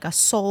not like a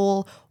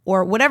soul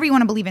or whatever you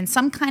want to believe in,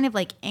 some kind of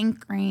like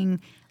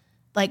anchoring,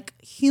 like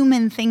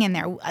human thing in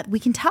there. We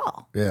can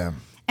tell. Yeah.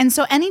 And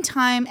so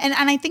anytime, and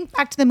I think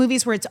back to the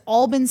movies where it's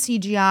all been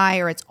CGI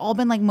or it's all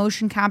been like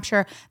motion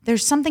capture,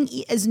 there's something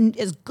as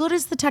good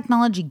as the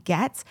technology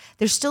gets,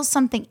 there's still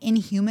something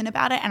inhuman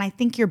about it. And I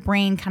think your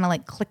brain kind of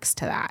like clicks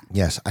to that.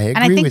 Yes, I agree.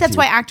 And I think that's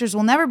why actors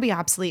will never be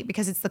obsolete,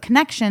 because it's the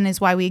connection is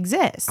why we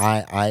exist.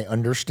 I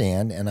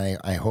understand, and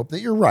I hope that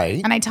you're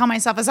right. And I tell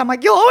myself as I'm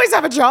like, you'll always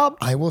have a job.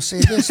 I will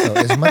say this though,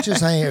 as much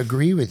as I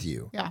agree with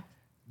you. Yeah.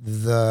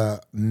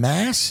 The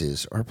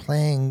masses are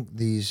playing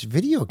these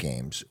video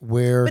games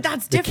where but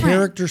that's the different.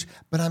 Characters,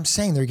 but I'm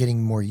saying they're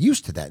getting more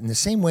used to that. In the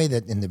same way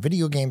that in the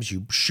video games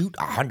you shoot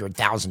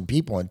 100,000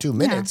 people in 2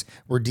 minutes,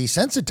 we're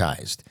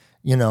desensitized.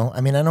 I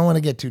mean, I don't want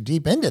to get too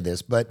deep into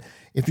this, but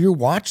if you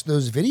watch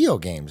those video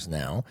games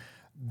now,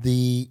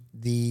 the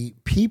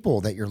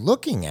people that you're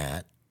looking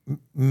at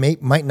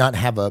might not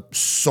have a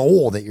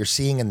soul that you're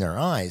seeing in their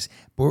eyes,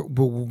 but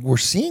we're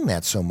seeing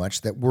that so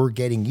much that we're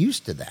getting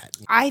used to that.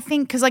 I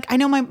think because like I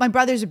know my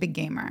brother's a big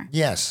gamer.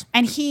 Yes.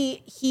 And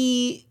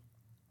he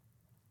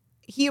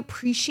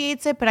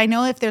appreciates it, but I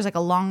know if there's like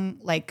a long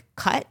like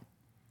cut,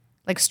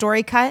 like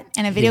story cut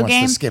in a video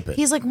game, skip it.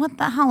 He's like, what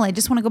the hell? I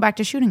just want to go back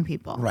to shooting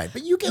people. Right.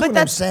 But you get what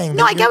I'm saying.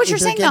 No, I get what you're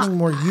saying. Getting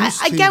more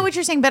used I get what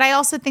you're saying, but I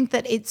also think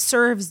that it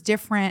serves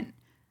different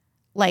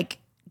like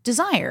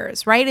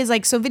desires, right? Is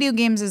like, so video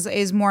games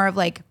is more of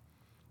like,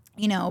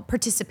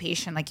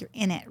 participation, like you're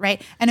in it,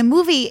 right? And a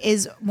movie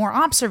is more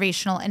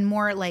observational and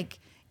more like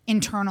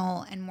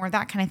internal and more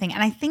that kind of thing.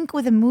 And I think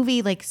with a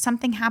movie, like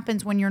something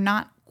happens when you're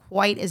not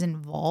quite as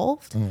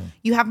involved.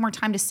 You have more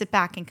time to sit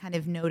back and kind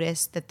of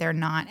notice that they're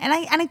not. And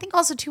I think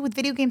also too with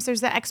video games,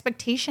 there's that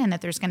expectation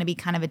that there's going to be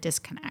kind of a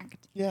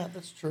disconnect. Yeah,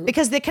 that's true.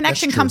 Because the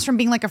connection comes from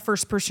being like a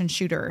first person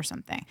shooter or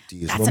something.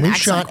 That's when we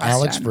shot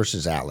Alex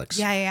versus Alex.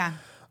 Yeah.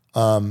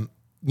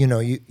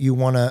 You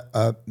want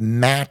to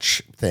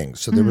match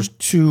things. So there was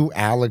 2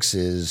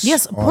 Alexes.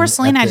 Yes, poor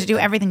Selena had to do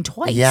everything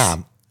twice. Yeah.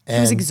 She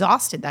was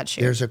exhausted that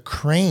shoot. There's a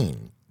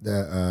crane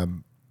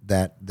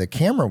that the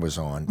camera was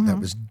on that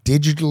was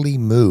digitally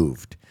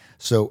moved.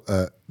 So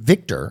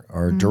Victor,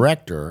 our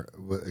director,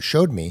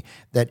 showed me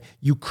that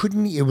you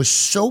couldn't, it was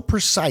so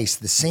precise,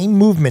 the same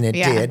movement it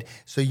did,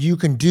 so you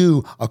can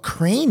do a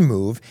crane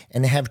move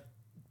and have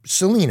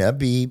Selena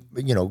be,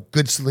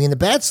 good Selena,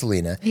 bad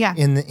Selena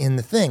in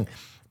the thing.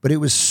 But it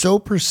was so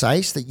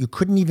precise that you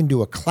couldn't even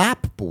do a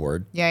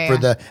clapboard for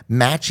the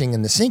matching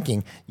and the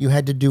syncing. You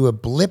had to do a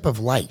blip of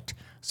light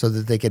so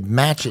that they could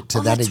match it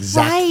to that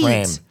exact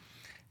frame.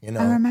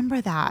 I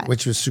remember that.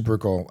 Which was super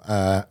cool.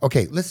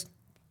 Okay, let's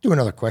do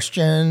another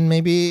question,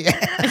 maybe.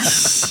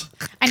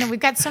 I know, we've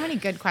got so many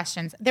good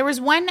questions. There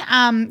was one,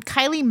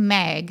 Kylie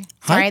Meg.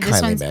 Sorry,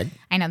 Kylie Meg.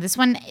 I know, this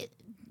one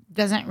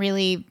doesn't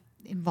really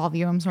involve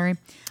you, I'm sorry.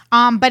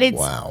 But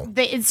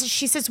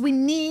she says, we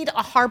need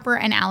a Harper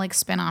and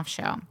Alex spinoff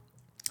show.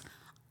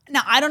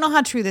 Now, I don't know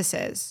how true this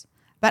is,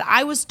 but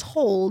I was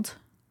told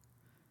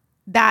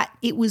that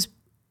it was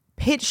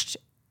pitched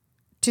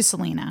to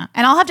Selena.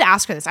 And I'll have to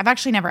ask her this. I've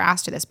actually never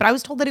asked her this, but I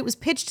was told that it was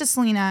pitched to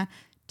Selena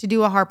to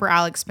do a Harper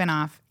Alex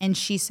spinoff, and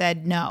she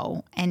said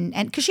no, and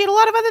because she had a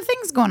lot of other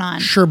things going on.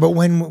 Sure, but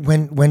when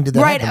did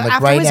that happen?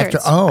 After Wizards.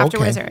 After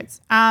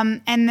Wizards.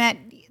 And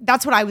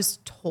that's what I was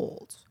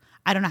told.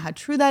 I don't know how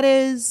true that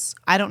is.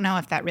 I don't know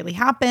if that really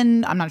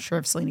happened. I'm not sure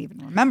if Selena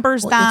even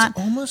remembers that. It's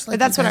almost like but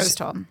that's what I was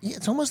told. Yeah,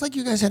 it's almost like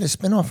you guys had a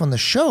spinoff on the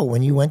show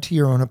when you went to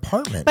your own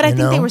apartment. But I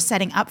think they were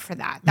setting up for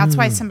that. That's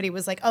why somebody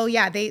was like, oh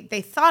yeah,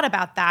 they thought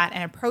about that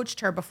and approached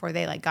her before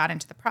they like got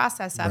into the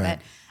process of it.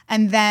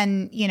 And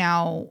then, you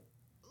know,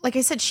 like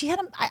I said,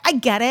 I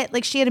get it.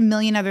 Like she had a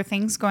million other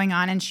things going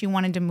on and she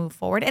wanted to move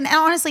forward. And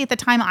honestly, at the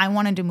time, I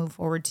wanted to move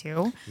forward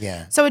too.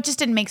 Yeah. So it just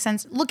didn't make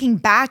sense. Looking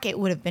back, it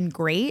would have been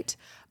great.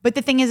 But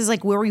the thing is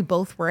like where we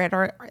both were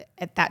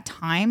at that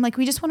time, like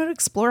we just wanted to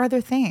explore other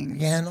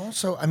things. Yeah, and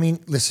also, I mean,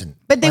 listen.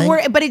 But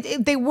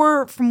they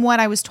were, from what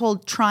I was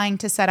told, trying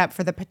to set up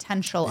for the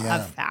potential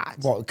of that.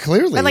 Well,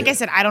 clearly. But like I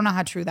said, I don't know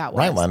how true that was.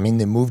 Right. Well, I mean,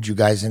 they moved you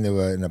guys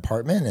into an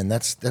apartment, and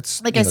that's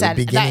like I said,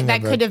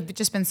 that could have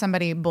just been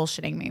somebody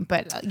bullshitting me.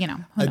 But you know,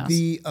 who knows?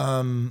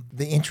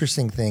 The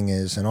interesting thing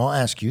is, and I'll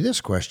ask you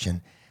this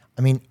question.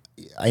 I mean,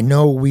 I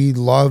know we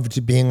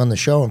loved being on the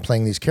show and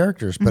playing these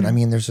characters, but I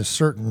mean, there's a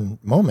certain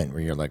moment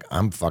where you're like,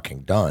 I'm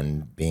fucking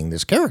done being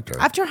this character.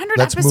 After 100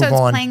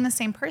 episodes playing the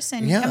same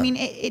person, I mean,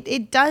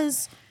 it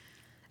does,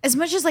 as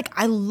much as like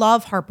I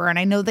love Harper, and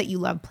I know that you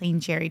love playing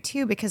Jerry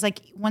too, because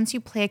like once you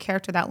play a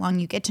character that long,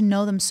 you get to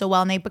know them so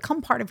well and they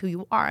become part of who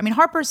you are. I mean,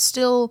 Harper's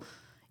still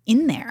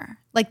in there.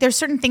 Like there's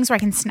certain things where I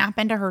can snap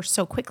into her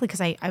so quickly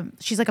because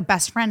she's like a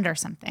best friend or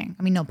something.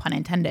 I mean, no pun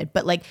intended,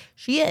 but like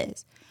she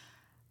is.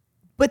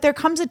 But there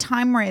comes a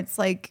time where it's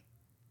like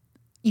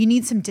you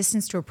need some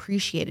distance to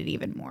appreciate it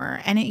even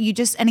more. And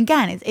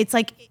again, it's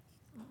like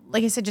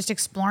I said, just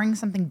exploring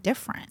something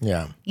different.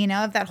 Yeah. You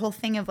know, that whole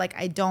thing of like,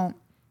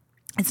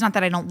 it's not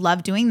that I don't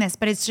love doing this,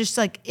 but it's just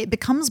like, it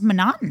becomes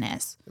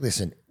monotonous.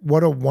 Listen,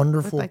 what a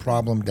wonderful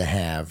problem to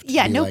have.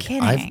 Yeah, no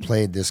kidding. I've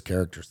played this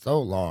character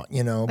so long,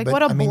 you know. Like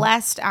what a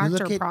blessed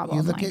actor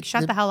problem. Like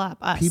shut the hell up,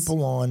 us.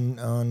 People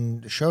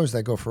on shows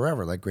that go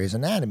forever, like Grey's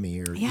Anatomy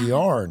or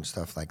ER and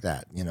stuff like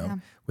that, you know,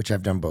 which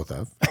I've done both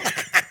of. I'm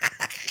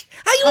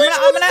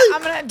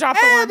gonna drop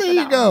the one. There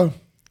you go.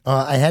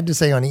 I had to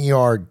say on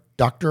ER,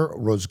 Dr.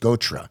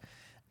 Rosgotra.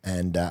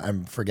 And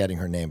I'm forgetting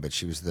her name, but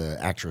she was the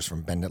actress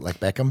from Bend It Like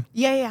Beckham.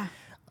 Yeah.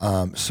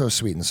 So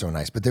sweet and so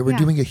nice. But they were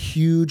doing a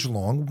huge,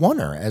 long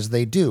oneer, as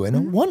they do. And a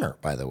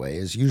oneer, by the way,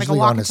 is usually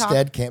like on a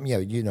stead camp. Yeah,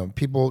 you know,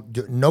 people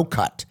do no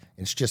cut.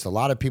 It's just a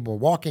lot of people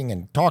walking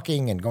and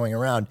talking and going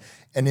around.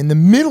 And in the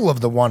middle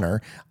of the oneer,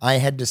 I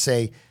had to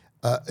say,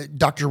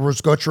 Dr.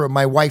 Rosgotra,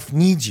 my wife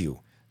needs you.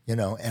 You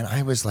know, and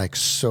I was like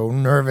so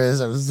nervous.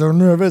 I was so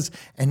nervous.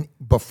 And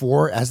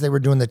before, as they were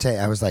doing the take,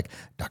 I was like,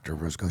 Dr.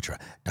 Rosgotra,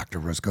 Doctor,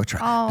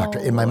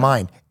 in my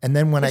mind. And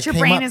then when I came up,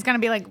 your brain is going to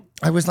be like,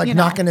 I was like,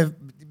 not going to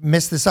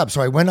mess this up.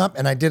 So I went up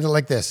and I did it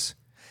like this.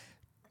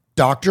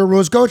 Dr.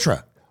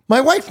 Rosgotra,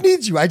 my wife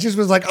needs you. I just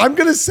was like, I'm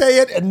going to say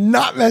it and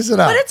not mess it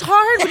up. But it's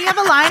hard when you have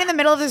a line in the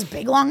middle of this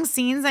big long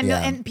scenes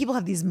and people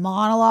have these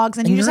monologues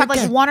and you just have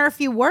like one or a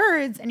few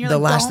words and you're like,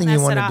 the last thing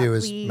you want to do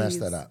is please. Mess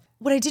that up.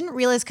 What I didn't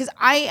realize, because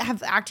I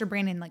have actor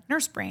brain and like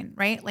nurse brain,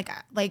 right?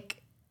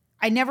 Like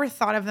I never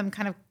thought of them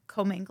kind of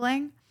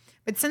commingling.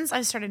 But since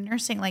I started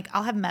nursing, like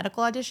I'll have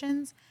medical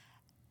auditions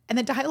and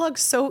the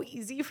dialogue's so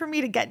easy for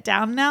me to get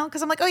down now.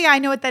 Cause I'm like, oh yeah, I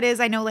know what that is.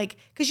 I know like,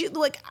 cause you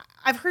like,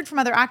 I've heard from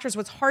other actors,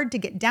 what's hard to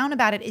get down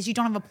about it is you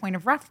don't have a point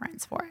of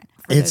reference for it.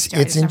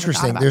 It's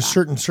interesting. There's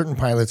certain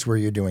pilots where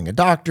you're doing a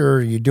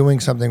doctor, you're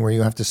doing something where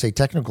you have to say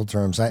technical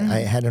terms. I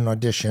had an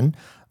audition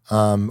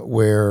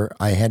where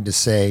I had to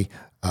say,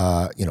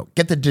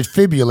 get the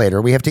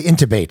defibrillator. We have to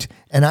intubate.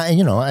 And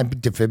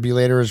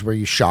defibrillator is where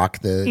you shock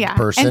the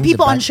person. And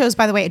people on shows,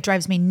 by the way, it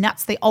drives me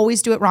nuts. They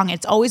always do it wrong.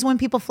 It's always when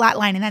people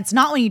flatline, and that's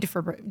not when you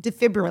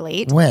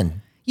defibrillate.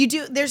 When? You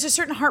do, there's a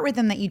certain heart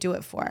rhythm that you do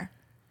it for.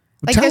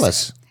 Like tell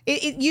us.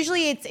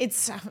 Usually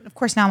it's of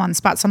course now I'm on the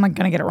spot, so I'm not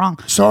going to get it wrong.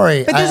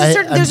 Sorry. But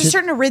there's a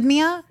certain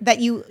arrhythmia that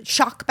you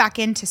shock back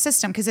into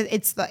system because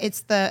it's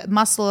the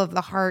muscle of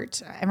the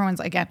heart. Everyone's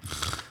like, again.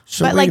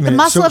 So but like the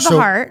muscle of the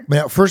heart.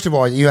 Now, first of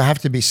all, you have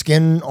to be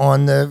skin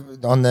on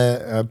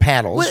the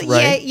paddles,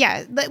 right?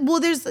 Yeah. Well,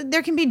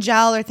 there can be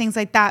gel or things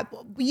like that.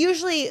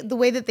 Usually, the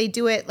way that they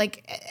do it,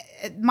 like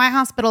at my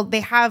hospital,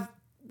 they have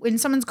when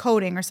someone's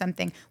coding or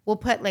something, we'll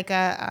put like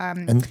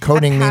and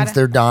coding means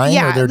they're dying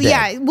or they're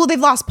dead. Yeah. Well, they've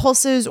lost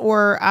pulses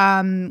or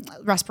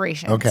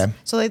respiration. Okay.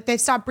 So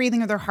they've stopped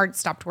breathing or their heart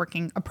stopped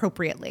working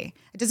appropriately.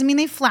 It doesn't mean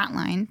they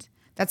flatlined.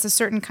 That's a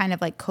certain kind of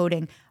like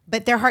coding.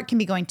 But their heart can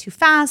be going too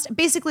fast.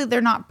 Basically,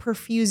 they're not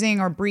perfusing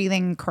or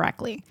breathing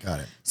correctly.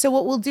 Got it. So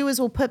what we'll do is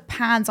we'll put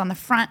pads on the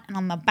front and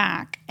on the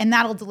back, and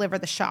that'll deliver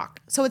the shock.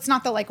 So it's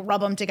not the like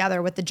rub them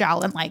together with the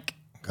gel and like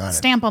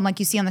stamp them like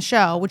you see on the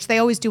show, which they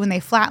always do when they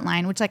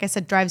flatline, which like I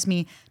said, drives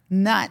me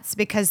nuts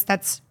because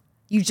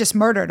you've just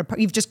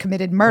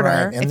committed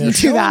murder right. if you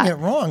do that. They're showing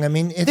it wrong. I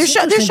mean, they're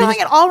showing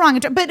it all wrong,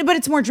 but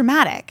it's more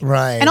dramatic.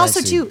 Right. And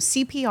also too,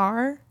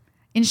 CPR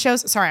in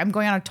shows, sorry, I'm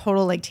going on a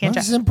total like tangent.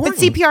 This is important.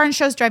 But CPR in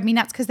shows drive me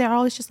nuts because they're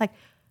always just like,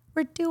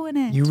 we're doing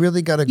it. You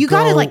really got to go. You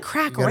got to like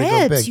crack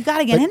ribs. You got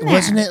to get in there.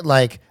 Wasn't it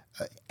like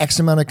X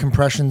amount of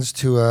compressions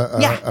to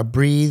a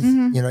breathe.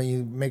 You know,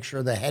 you make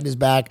sure the head is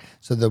back,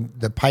 so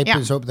the pipe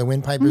is open, the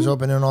windpipe is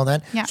open, and all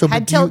that. Yeah. So,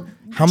 head tilt,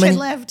 how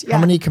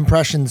many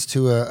compressions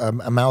to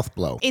a mouth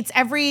blow? It's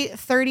every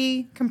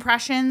 30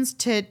 compressions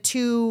to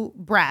 2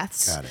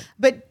 breaths. Got it.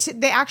 But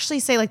they actually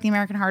say, like the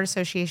American Heart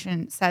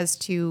Association says,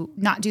 to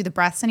not do the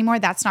breaths anymore.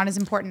 That's not as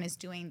important as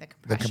doing the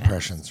compressions. The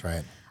compressions,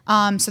 right?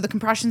 So the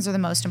compressions are the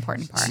most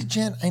important part. See,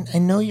 Jen, I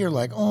know you're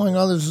like, oh, I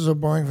know this is so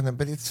boring for them,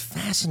 but it's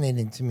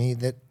fascinating to me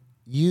that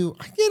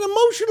I get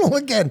emotional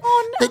again.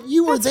 Oh, no, that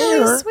you were that's there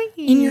really sweet.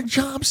 in your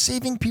job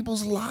saving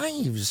people's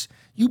lives.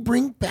 You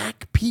bring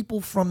back people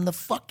from the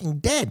fucking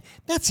dead.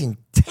 That's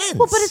intense.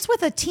 Well, but it's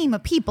with a team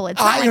of people. It's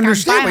not I like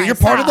understand, but you're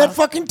part of that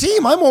fucking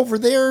team. I'm over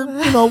there,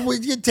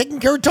 taking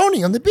care of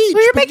Tony on the beach.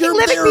 Well, you're making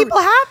living people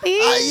happy.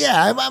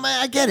 Yeah,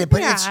 I get it,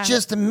 but it's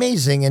just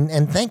amazing,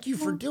 and thank you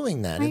for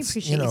doing that. I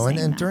appreciate you saying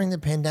and that. during the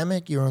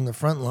pandemic, you were on the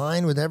front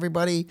line with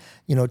everybody,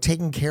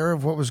 taking care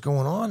of what was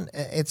going on.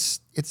 It's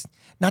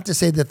not to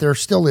say that there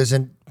still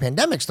isn't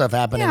pandemic stuff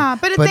happening. Yeah,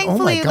 but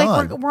thankfully, oh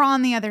my God. we're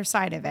on the other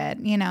side of it,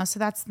 so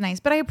that's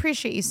nice. But I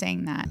appreciate you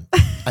saying that.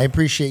 I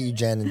appreciate you,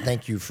 Jen, and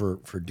thank you for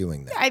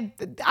doing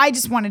that. I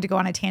just wanted to go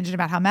on a tangent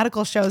about how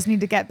medical shows need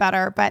to get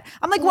better, but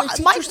I'm like,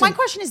 my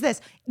question is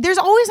this: there's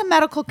always a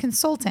medical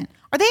consultant.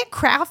 Are they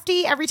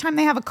crafty every time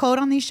they have a code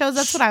on these shows?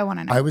 That's what I want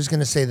to know. I was going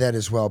to say that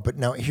as well, but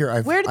now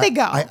here, where did they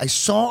go? I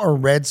saw or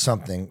read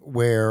something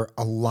where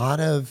a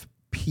lot of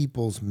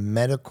people's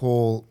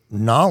medical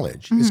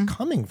knowledge is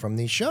coming from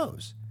these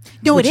shows.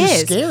 No, which it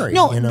is scary.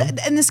 No,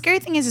 and the scary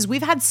thing is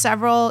we've had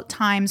several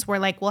times where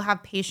we'll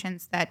have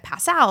patients that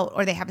pass out,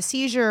 or they have a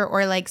seizure,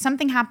 or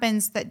something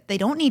happens that they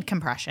don't need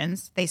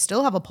compressions. They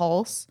still have a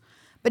pulse,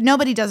 but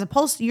nobody does a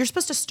pulse. You're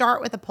supposed to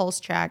start with a pulse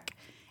check.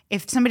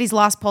 If somebody's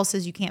lost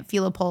pulses, you can't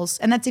feel a pulse,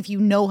 and that's if you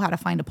know how to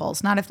find a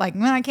pulse. Not if I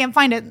can't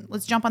find it,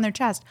 let's jump on their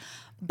chest.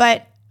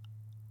 But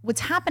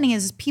what's happening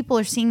is people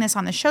are seeing this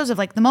on the shows of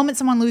the moment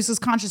someone loses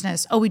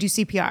consciousness, we do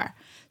CPR.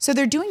 So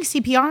they're doing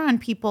CPR on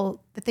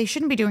people that they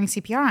shouldn't be doing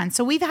CPR on.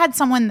 So we've had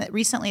someone that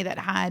recently that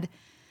had,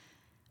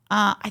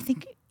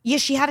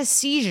 she had a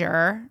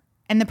seizure,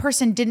 and the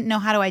person didn't know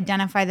how to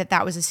identify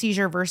that was a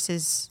seizure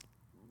versus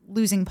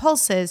losing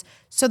pulses.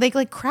 So they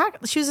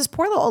cracked. She was this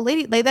poor little old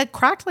lady. They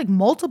cracked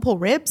multiple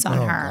ribs on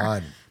her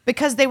God.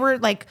 because they were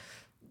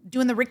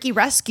doing the Ricky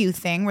Rescue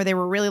thing where they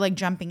were really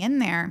jumping in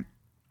there.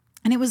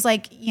 And it was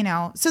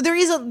so there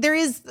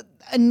is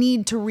a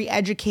need to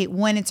re-educate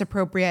when it's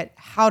appropriate,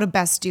 how to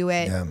best do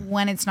it,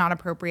 when it's not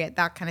appropriate,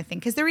 that kind of thing.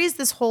 Because there is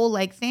this whole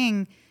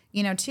thing,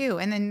 too.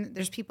 And then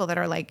there's people that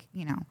are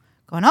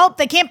going, oh,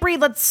 they can't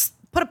breathe. Let's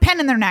put a pen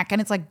in their neck. And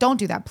it's don't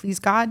do that, please,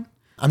 God.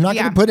 I'm not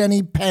going to put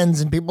any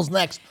pens in people's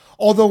necks.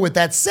 Although with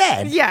that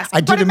said, yes, I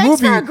did a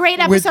movie for a great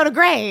episode of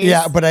Grey's.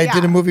 Yeah, but I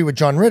did a movie with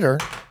John Ritter,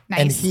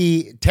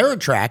 and Terror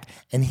Track,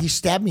 and he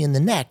stabbed me in the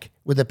neck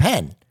with a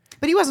pen.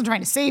 But he wasn't trying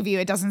to save you.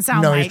 It doesn't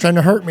sound No, he's trying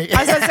to hurt me. I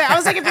was going to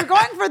say, if you're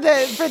going for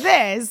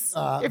this,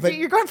 if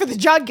you're going for the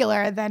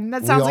jugular, then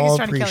that sounds like he's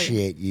trying to kill you.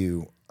 We all appreciate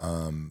you.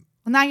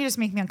 Well, now you just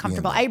make me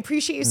uncomfortable. I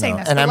appreciate you saying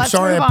this. And I'm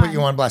sorry I put you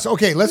on blast.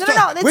 Okay, let's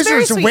talk. No,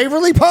 Wizards of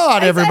Waverly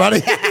Pod,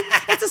 everybody.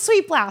 It's a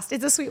sweet blast.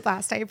 It's a sweet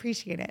blast. I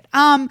appreciate it.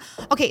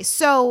 Okay,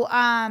 so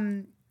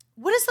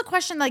what is the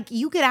question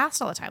you get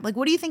asked all the time?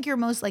 What do you think your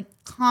most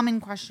common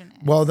question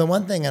is? Well, the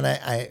one thing, and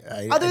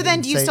I other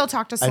than do you still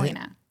talk to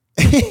Selena?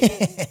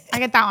 I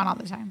get that one all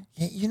the time.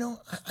 Yeah,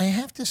 I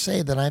have to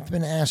say that I've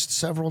been asked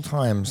several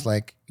times,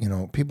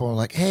 people are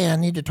like, hey, I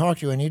need to talk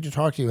to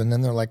you. And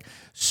then they're like,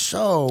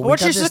 so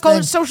what's your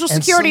social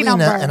security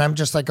number? And I'm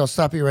just I'll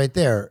stop you right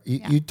there.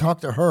 You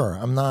talk to her.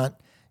 I'm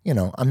not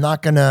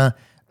going to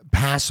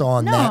pass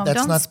on that. That's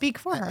don't not speak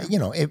for her.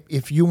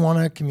 If you want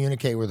to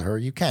communicate with her,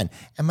 you can.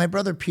 And my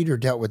brother Peter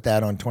dealt with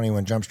that on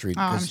 21 Jump Street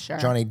because sure.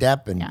 Johnny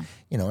Depp and,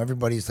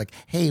 everybody's like,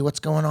 hey,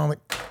 what's going on with,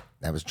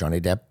 that was Johnny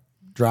Depp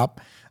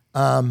drop.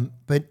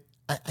 But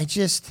I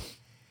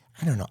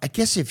don't know. I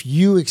guess if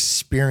you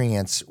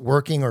experience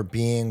working or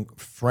being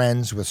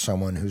friends with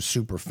someone who's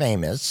super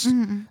famous,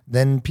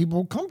 then people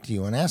will come to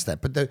you and ask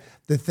that. But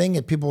the thing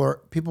that people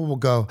will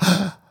go,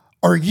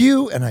 are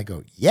you? And I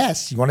go,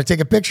 yes. You want to take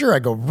a picture? I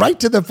go right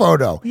to the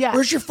photo. Yeah.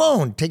 Where's your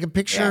phone? Take a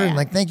picture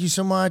and thank you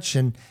so much.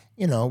 And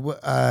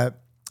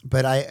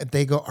but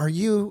they go, are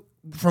you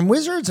from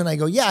Wizards? And I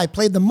go, yeah, I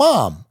played the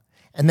mom.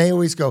 And they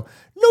always go,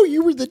 no,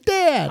 you were the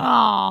dad.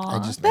 Oh,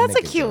 that's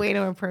a cute way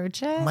to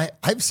approach it.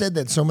 I've said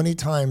that so many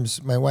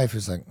times. My wife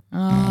is like,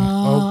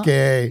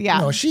 okay.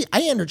 Yeah. I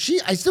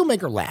still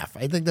make her laugh.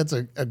 I think that's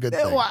a good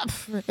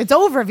thing. It's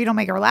over if you don't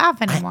make her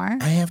laugh anymore.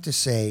 I have to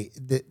say,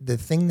 the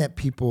thing that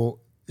people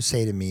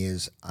say to me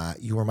is,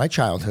 you were my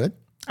childhood.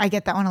 I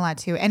get that one a lot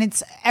too. And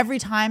it's every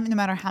time, no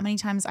matter how many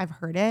times I've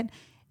heard it,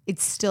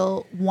 it's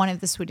still one of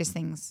the sweetest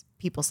things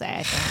people say,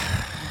 I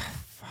think.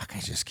 I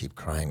just keep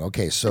crying.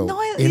 Okay, so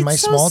in my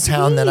small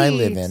town that I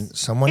live in,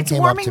 someone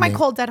came up to me. It's warming my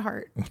cold dead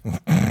heart.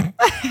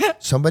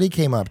 Somebody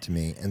came up to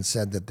me and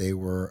said that they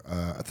were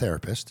a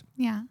therapist.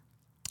 Yeah.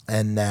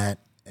 And that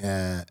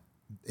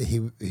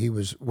he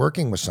was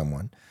working with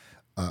someone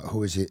who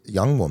was a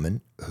young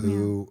woman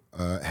who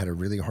had a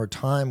really hard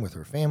time with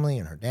her family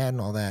and her dad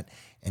and all that.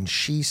 And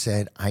she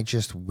said, I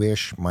just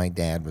wish my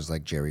dad was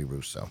like Jerry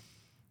Russo.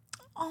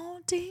 Oh,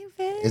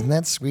 David. Isn't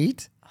that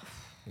sweet?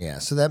 Yeah,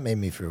 so that made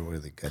me feel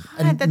really good.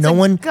 God, and no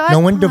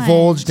one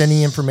divulged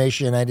any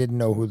information. I didn't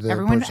know who the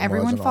person was.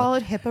 Everyone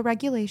followed HIPAA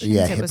regulations.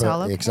 Yeah, it HIPAA, was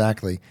all okay.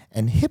 Exactly.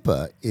 And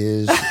HIPAA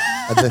is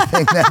the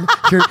thing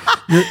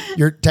that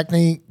you're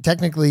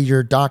technically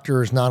your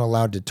doctor is not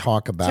allowed to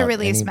talk about to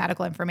release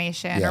medical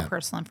information or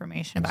personal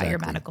information about your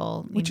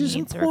medical which needs. Is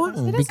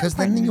important because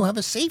then you have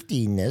a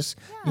safety-ness,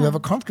 you have a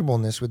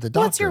comfortableness with the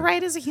doctor. What's your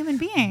right as a human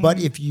being? But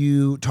if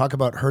you talk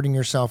about hurting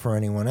yourself or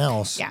anyone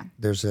else,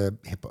 there's a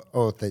HIPAA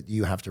oath that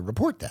you have to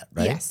report that,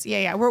 right? Yes,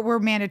 yeah. We're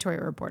mandatory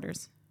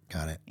reporters.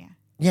 Got it.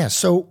 Yeah.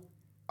 So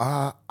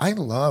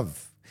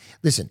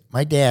listen,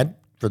 my dad,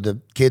 for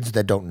the kids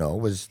that don't know,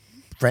 was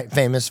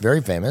famous,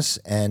 very famous,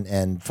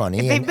 and funny.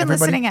 If they've been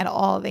listening at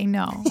all, they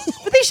know.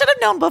 But they should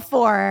have known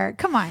before.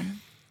 Come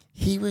on.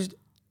 He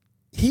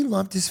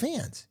loved his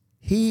fans.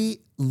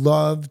 He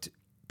loved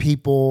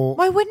people.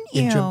 Why wouldn't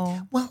you?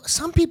 Well,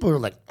 some people are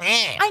like,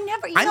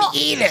 I'm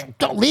eating.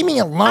 Don't leave me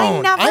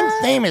alone.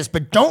 I'm famous,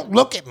 but don't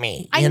look at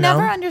me. I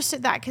never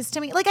understood that because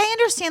to me, like, I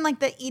understand like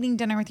the eating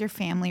dinner with your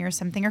family or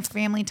something or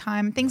family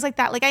time, things like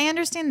that. Like, I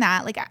understand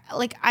that. Like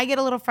I get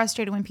a little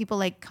frustrated when people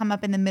like come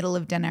up in the middle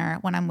of dinner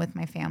when I'm with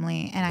my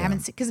family and I haven't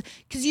seen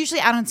because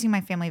usually I don't see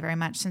my family very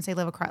much since they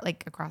live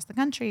across the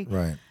country,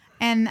 right?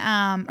 And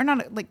or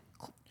not like.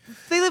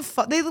 We live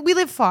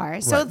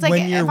far, so it's like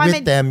when you're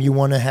with them, you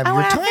want to have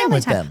your time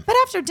with them. But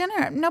after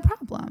dinner, no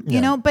problem, you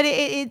know. But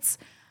it's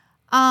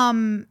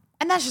and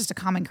that's just a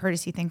common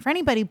courtesy thing for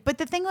anybody. But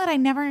the thing that I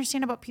never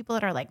understand about people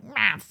that are like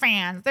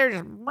fans, they're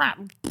just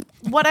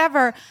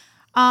whatever.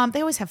 They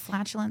always have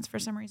flatulence for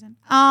some reason.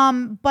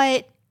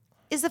 But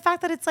is the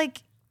fact that it's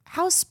like,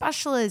 how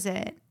special is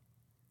it?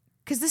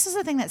 Because this is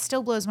the thing that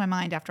still blows my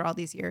mind after all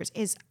these years.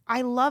 Is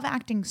I love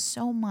acting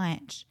so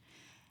much,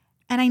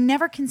 and I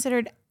never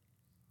considered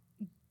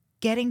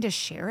getting to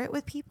share it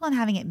with people and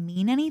having it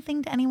mean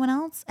anything to anyone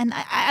else. And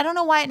I don't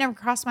know why it never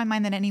crossed my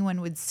mind that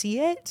anyone would see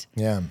it.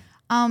 Yeah.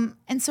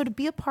 And so to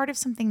be a part of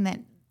something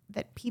that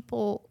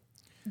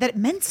it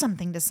meant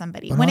something to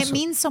somebody but when also, it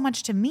means so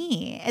much to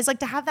me is like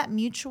to have that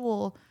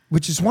mutual,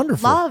 which is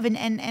wonderful, love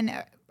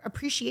and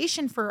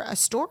appreciation for a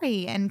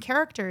story and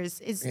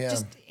characters is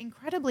just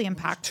incredibly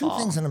impactful. Two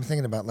things that I'm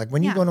thinking about, like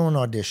when you go to an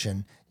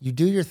audition, you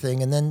do your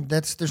thing, and then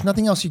there's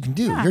nothing else you can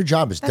do. Your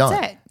job is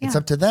done. It's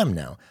up to them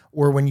now.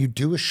 Or when you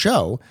do a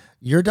show,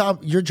 your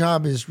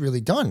job is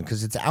really done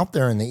because it's out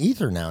there in the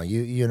ether now.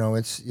 You know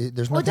there's nothing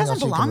else. It doesn't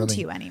belong to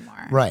you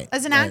anymore, right?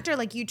 As an actor,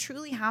 like you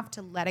truly have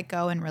to let it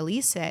go and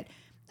release it.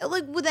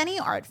 Like with any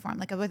art form,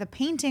 like with a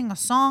painting, a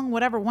song,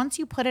 whatever, once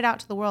you put it out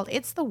to the world,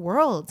 it's the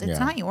world's. It's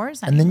not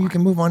yours anymore. And then you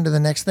can move on to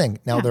the next thing.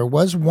 Now, there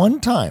was one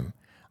time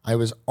I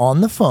was on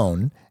the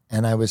phone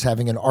and I was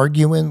having an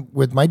argument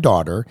with my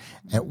daughter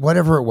and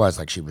whatever it was,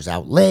 like she was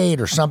out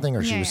late or something,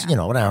 or she was,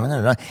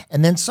 whatever.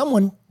 And then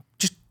someone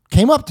just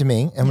came up to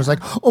me and was like,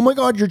 oh my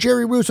God, you're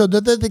Jerry Russo.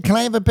 Can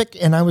I have a pic?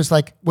 And I was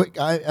like, what?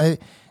 And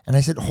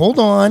I said, hold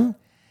on.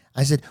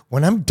 I said,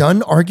 when I'm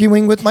done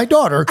arguing with my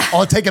daughter,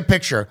 I'll take a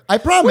picture. I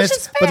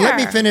promise, but let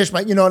me finish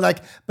my,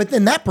 but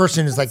then that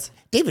person is like,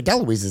 David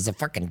DeLuise is a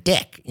fucking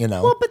dick,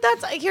 Well,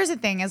 but here's the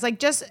thing is like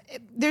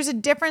there's a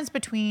difference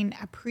between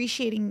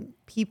appreciating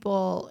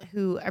people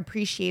who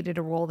appreciated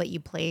a role that you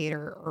played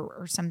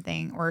or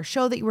something, or a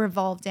show that you were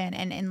involved in.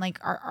 And like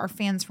our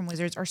fans from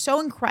Wizards are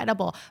so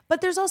incredible. But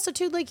there's also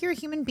too, like you're a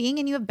human being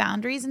and you have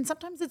boundaries and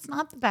sometimes it's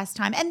not the best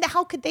time. And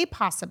how could they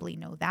possibly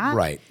know that?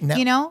 Right. Now,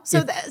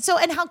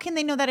 and how can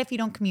they know that if you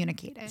don't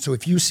communicate it? So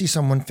if you see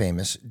someone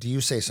famous, do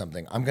you say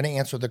something? I'm going to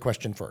answer the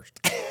question first.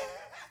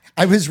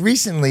 I was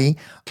recently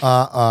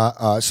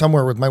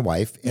somewhere with my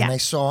wife, and I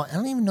saw, I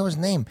don't even know his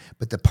name,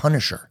 but the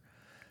Punisher.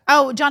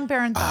 Oh, John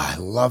Barron. I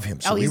love him.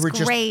 So he's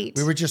great.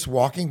 We were just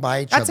walking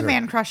by each other. That's a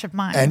man crush of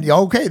mine. And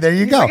okay, there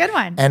you go. He's a good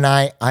one. And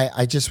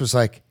I just was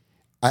like,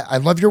 I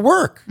love your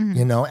work,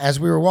 as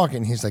we were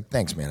walking. He's like,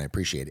 thanks, man, I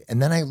appreciate it. And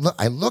then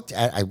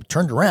I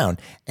turned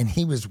around, and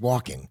he was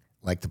walking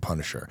like the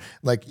Punisher.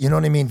 Like, you know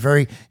what I mean?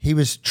 He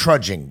was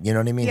trudging, you know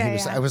what I mean?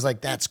 I was like,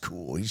 that's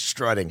cool. He's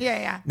strutting.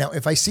 Yeah. Now,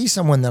 if I see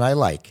someone that I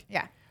like,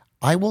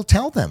 I will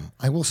tell them.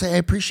 I will say, I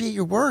appreciate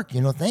your work.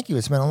 Thank you.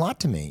 It's meant a lot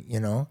to me,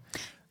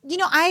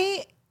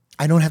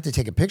 I don't have to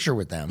take a picture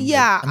with them.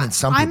 Yeah. I mean,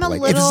 some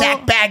people if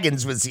Zach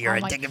Baggins was here,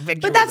 I'd take a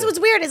picture But that's what's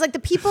weird is like the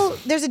people,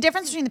 there's a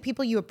difference between the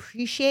people you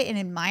appreciate and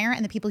admire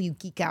and the people you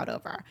geek out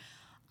over.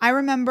 I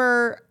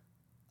remember,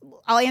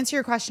 I'll answer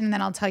your question and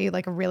then I'll tell you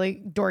like a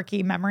really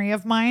dorky memory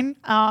of mine.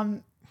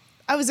 I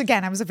was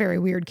a very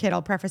weird kid.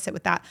 I'll preface it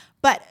with that.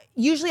 But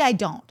usually I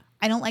don't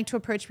like to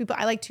approach people.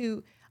 I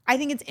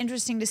think it's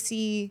interesting to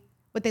see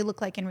what they look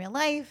like in real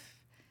life.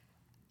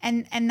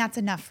 And that's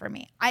enough for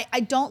me. I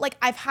don't like,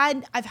 I've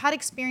had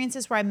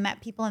experiences where I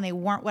met people and they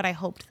weren't what I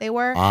hoped they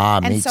were.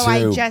 Me so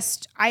too.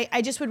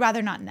 I just would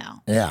rather not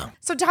know. Yeah.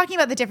 So talking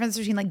about the difference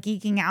between like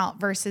geeking out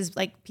versus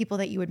like people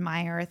that you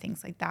admire or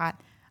things like that.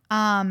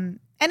 And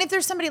if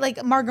there's somebody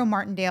like Margot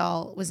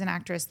Martindale was an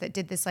actress that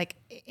did this, like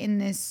in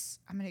this,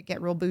 I'm going to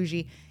get real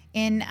bougie,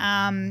 in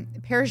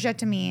Paris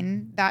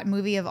Jetamine, that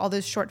movie of all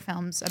those short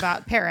films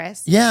about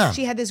Paris. Yeah.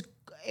 She had this,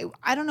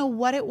 I don't know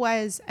what it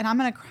was, and I'm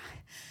going to cry.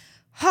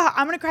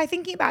 I'm going to cry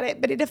thinking about it,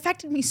 but it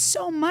affected me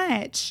so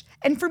much.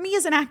 And for me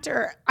as an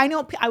actor, I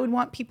know I would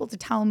want people to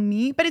tell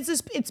me, but it's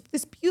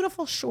this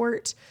beautiful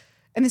short.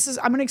 And this is,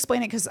 I'm going to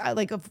explain it because I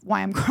like of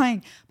why I'm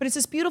crying, but it's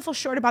this beautiful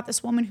short about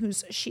this woman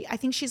I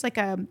think she's like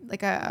a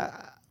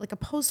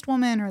post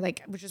woman, or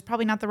like, which is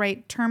probably not the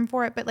right term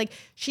for it, but like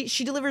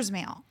she delivers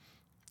mail,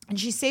 and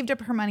she saved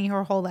up her money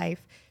her whole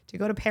life to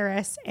go to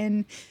Paris.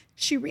 And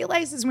she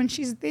realizes when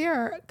she's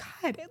there,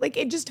 God, like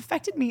it just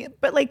affected me.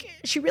 But like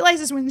she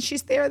realizes when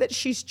she's there that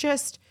she's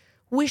just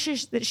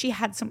wishes that she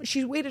had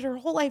she's waited her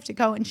whole life to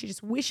go, and she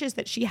just wishes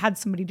that she had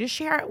somebody to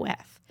share it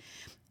with.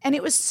 And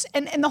it was,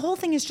 and the whole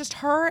thing is just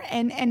her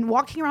and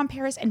walking around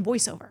Paris and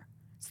voiceover.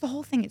 It's the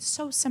whole thing. It's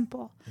so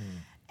simple.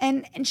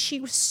 And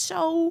she was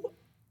so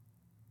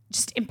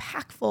just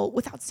impactful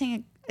without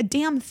saying a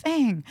damn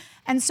thing.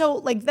 And so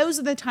like, those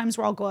are the times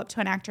where I'll go up to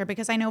an actor,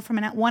 because I know from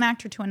one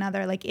actor to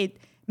another, like it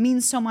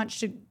means so much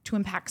to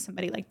impact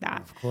somebody like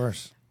that. Of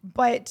course.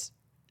 But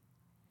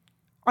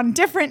on a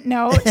different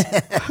note,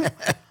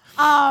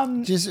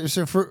 just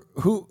so for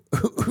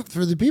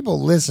the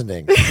people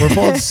listening, we're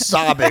both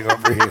sobbing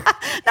over here.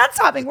 Not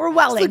sobbing, we're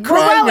welling. It's the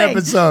crying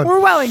episode.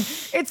 We're welling.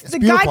 It's the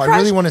beautiful. guy crush. I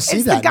really want to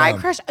see that. The guy now.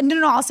 crush.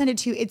 No, I'll send it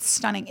to you. It's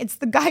stunning. It's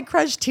the guy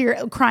crush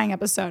crying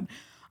episode.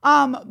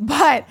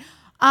 We're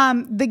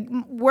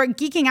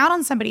geeking out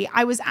on somebody.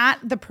 I was at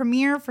the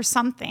premiere for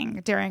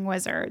something during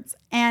Wizards,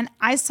 and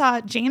I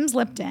saw James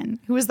Lipton,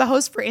 who was the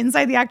host for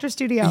Inside the Actor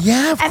Studio.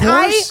 Yeah, of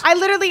course. I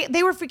literally,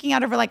 they were freaking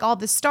out over like all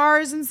the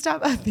stars and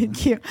stuff. Oh,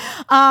 thank you.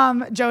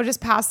 Joe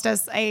just passed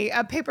us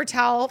a paper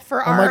towel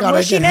for our mushiness.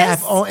 I can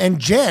have. Oh, and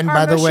Jen,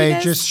 by the way,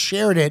 just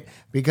shared it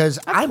because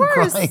I'm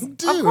crying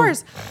too. Of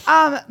course.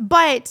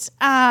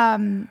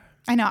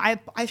 I know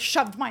I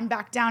shoved mine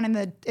back down in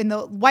the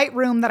white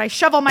room that I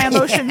shove all my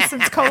emotions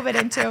since COVID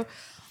into.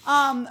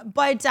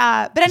 But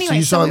anyway, so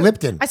you saw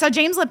Lipton. I saw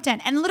James Lipton,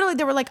 and literally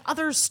there were like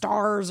other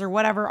stars or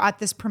whatever at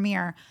this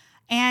premiere,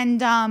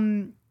 and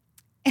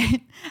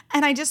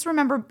I just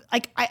remember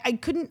like I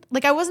couldn't,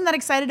 like I wasn't that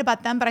excited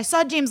about them, but I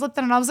saw James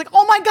Lipton and I was like,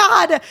 oh my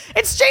God,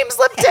 it's James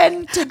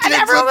Lipton. And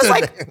everyone was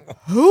like,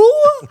 who?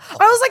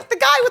 I was like, the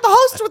guy with the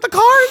host with the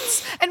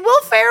cards and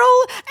Will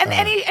Ferrell.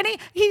 And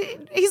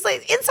he's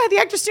like inside the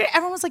actor studio.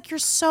 Everyone was like,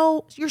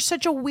 you're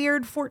such a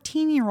weird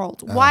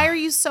 14-year-old. Why are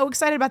you so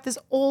excited about this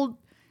old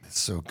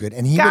so good?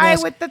 And he guy would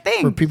ask, with the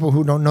thing? For people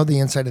who don't know the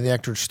inside of the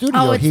actor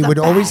studio, he would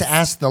always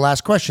ask the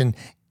last question,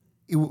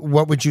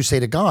 what would you say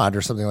to God,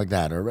 or something like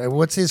that? Or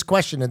what's his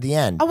question at the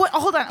end? Oh,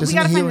 hold on. We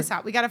got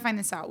to find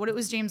this out. What it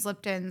was James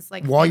Lipton's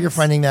like. While you're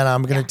finding that out,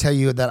 I'm going to tell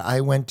you that I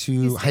went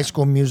to High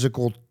School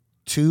Musical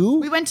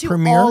 2. We went to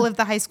premiere. all of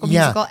the High School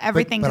Musical,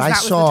 everything, because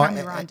that was the time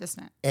we were on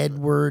Disney.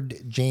 Edward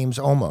James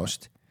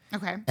Olmos.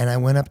 Okay. And I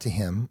went up to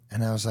him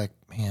and I was like,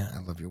 man, I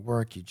love your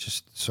work. You're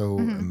just so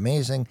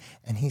amazing.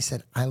 And he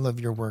said, I love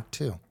your work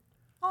too.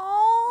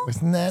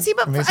 Wasn't that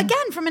amazing?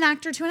 Again, from an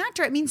actor to an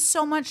actor, it means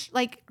so much.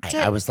 Like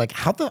I was like,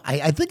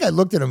 I think I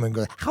looked at him and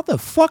go, how the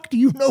fuck do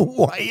you know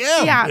who I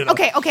am? Yeah. You know?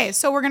 Okay.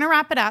 So we're gonna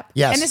wrap it up.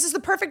 Yes. And this is the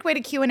perfect way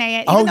to Q&A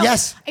it.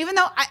 Yes. Even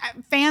though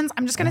fans,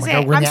 I'm just gonna say,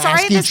 we're I'm gonna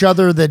sorry. Ask each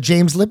other the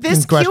James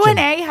Lipton question. This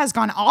Q&A has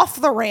gone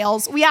off the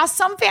rails. We asked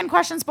some fan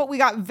questions, but we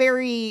got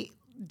very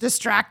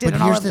distracted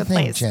and all over the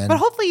place. Jen, but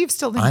hopefully you've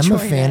still enjoyed it. I'm a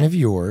fan of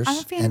yours. I'm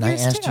a fan and of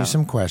yours I asked too. you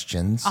some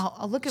questions.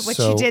 Oh, look at what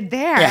you did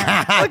there.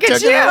 Look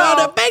at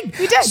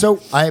you. You did. So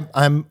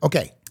I'm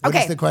okay. What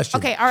is the question?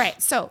 Okay, all right.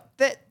 So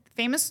the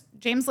famous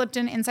James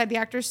Lipton Inside the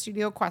Actors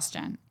Studio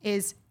question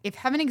is, if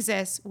heaven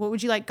exists, what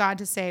would you like God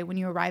to say when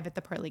you arrive at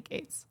the pearly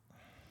gates?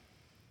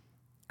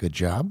 Good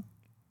job.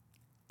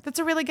 That's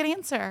a really good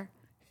answer.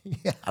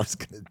 Yeah, I was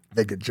going to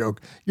make a joke.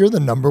 You're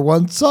the number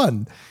one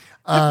son.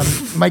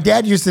 My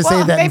dad used to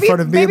say that in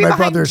front of me and my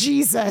brothers.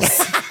 Jesus.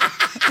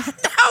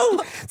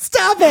 No,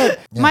 stop it.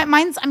 Yeah.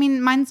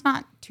 Mine's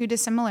not too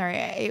dissimilar.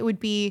 It would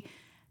be,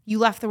 you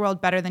left the world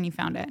better than you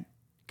found it.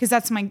 Because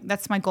that's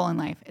my goal in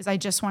life, is I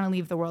just want to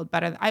leave the world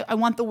better. I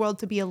want the world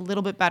to be a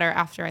little bit better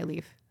after I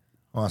leave.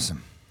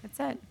 Awesome. That's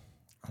it.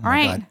 All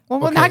right. God. Well,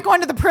 we're not going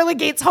to the pearly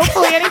gates,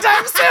 hopefully,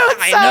 anytime soon.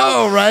 I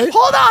know, right?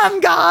 Hold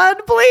on,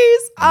 God,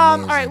 please.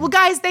 All right. Well,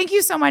 guys, thank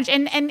you so much.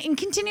 And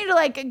continue to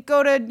like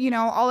go to,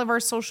 all of our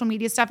social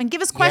media stuff and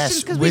give us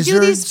questions, because we do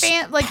these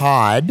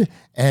pod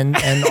and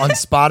on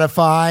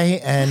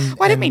Spotify and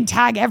I didn't mean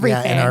tag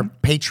everything. Yeah, and our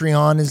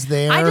Patreon is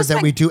there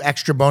we do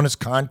extra bonus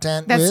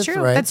content. That's with,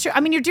 true. Right? That's true.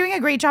 I mean, you're doing a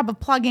great job of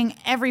plugging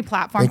every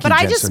platform. Thank you,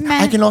 I Jensen. just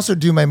meant I can also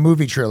do my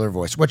movie trailer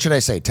voice. What should I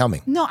say? Tell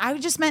me. No, I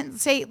just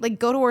meant say like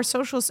go to our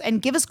socials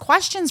and give us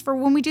questions for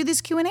when we do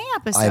these Q&A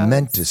episodes. I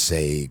meant to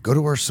say go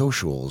to our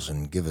socials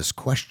and give us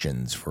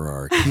questions for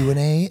our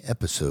Q&A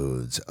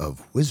episodes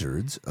of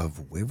Wizards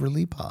of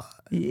Waverly Pod.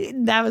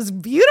 That was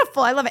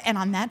beautiful. I love it. And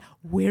on that,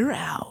 we're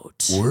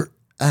out. We're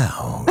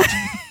out.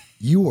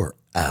 You're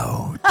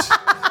out.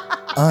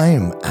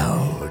 I'm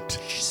out.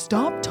 out.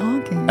 Stop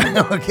talking.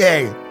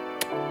 Okay.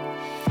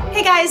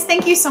 Hey guys,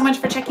 thank you so much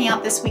for checking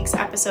out this week's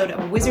episode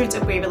of Wizards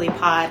of Waverly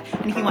Pod.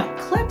 And if you want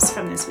clips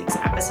from this week's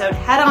episode,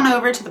 head on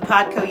over to the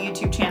Podco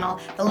YouTube channel.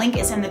 The link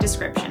is in the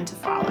description to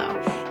follow.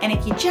 And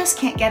if you just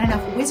can't get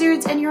enough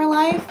wizards in your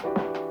life,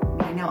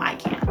 I know I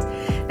can't,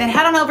 then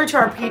head on over to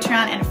our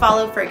Patreon and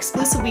follow for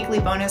exclusive weekly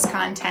bonus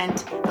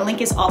content. The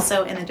link is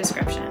also in the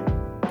description.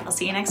 I'll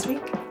see you next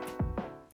week.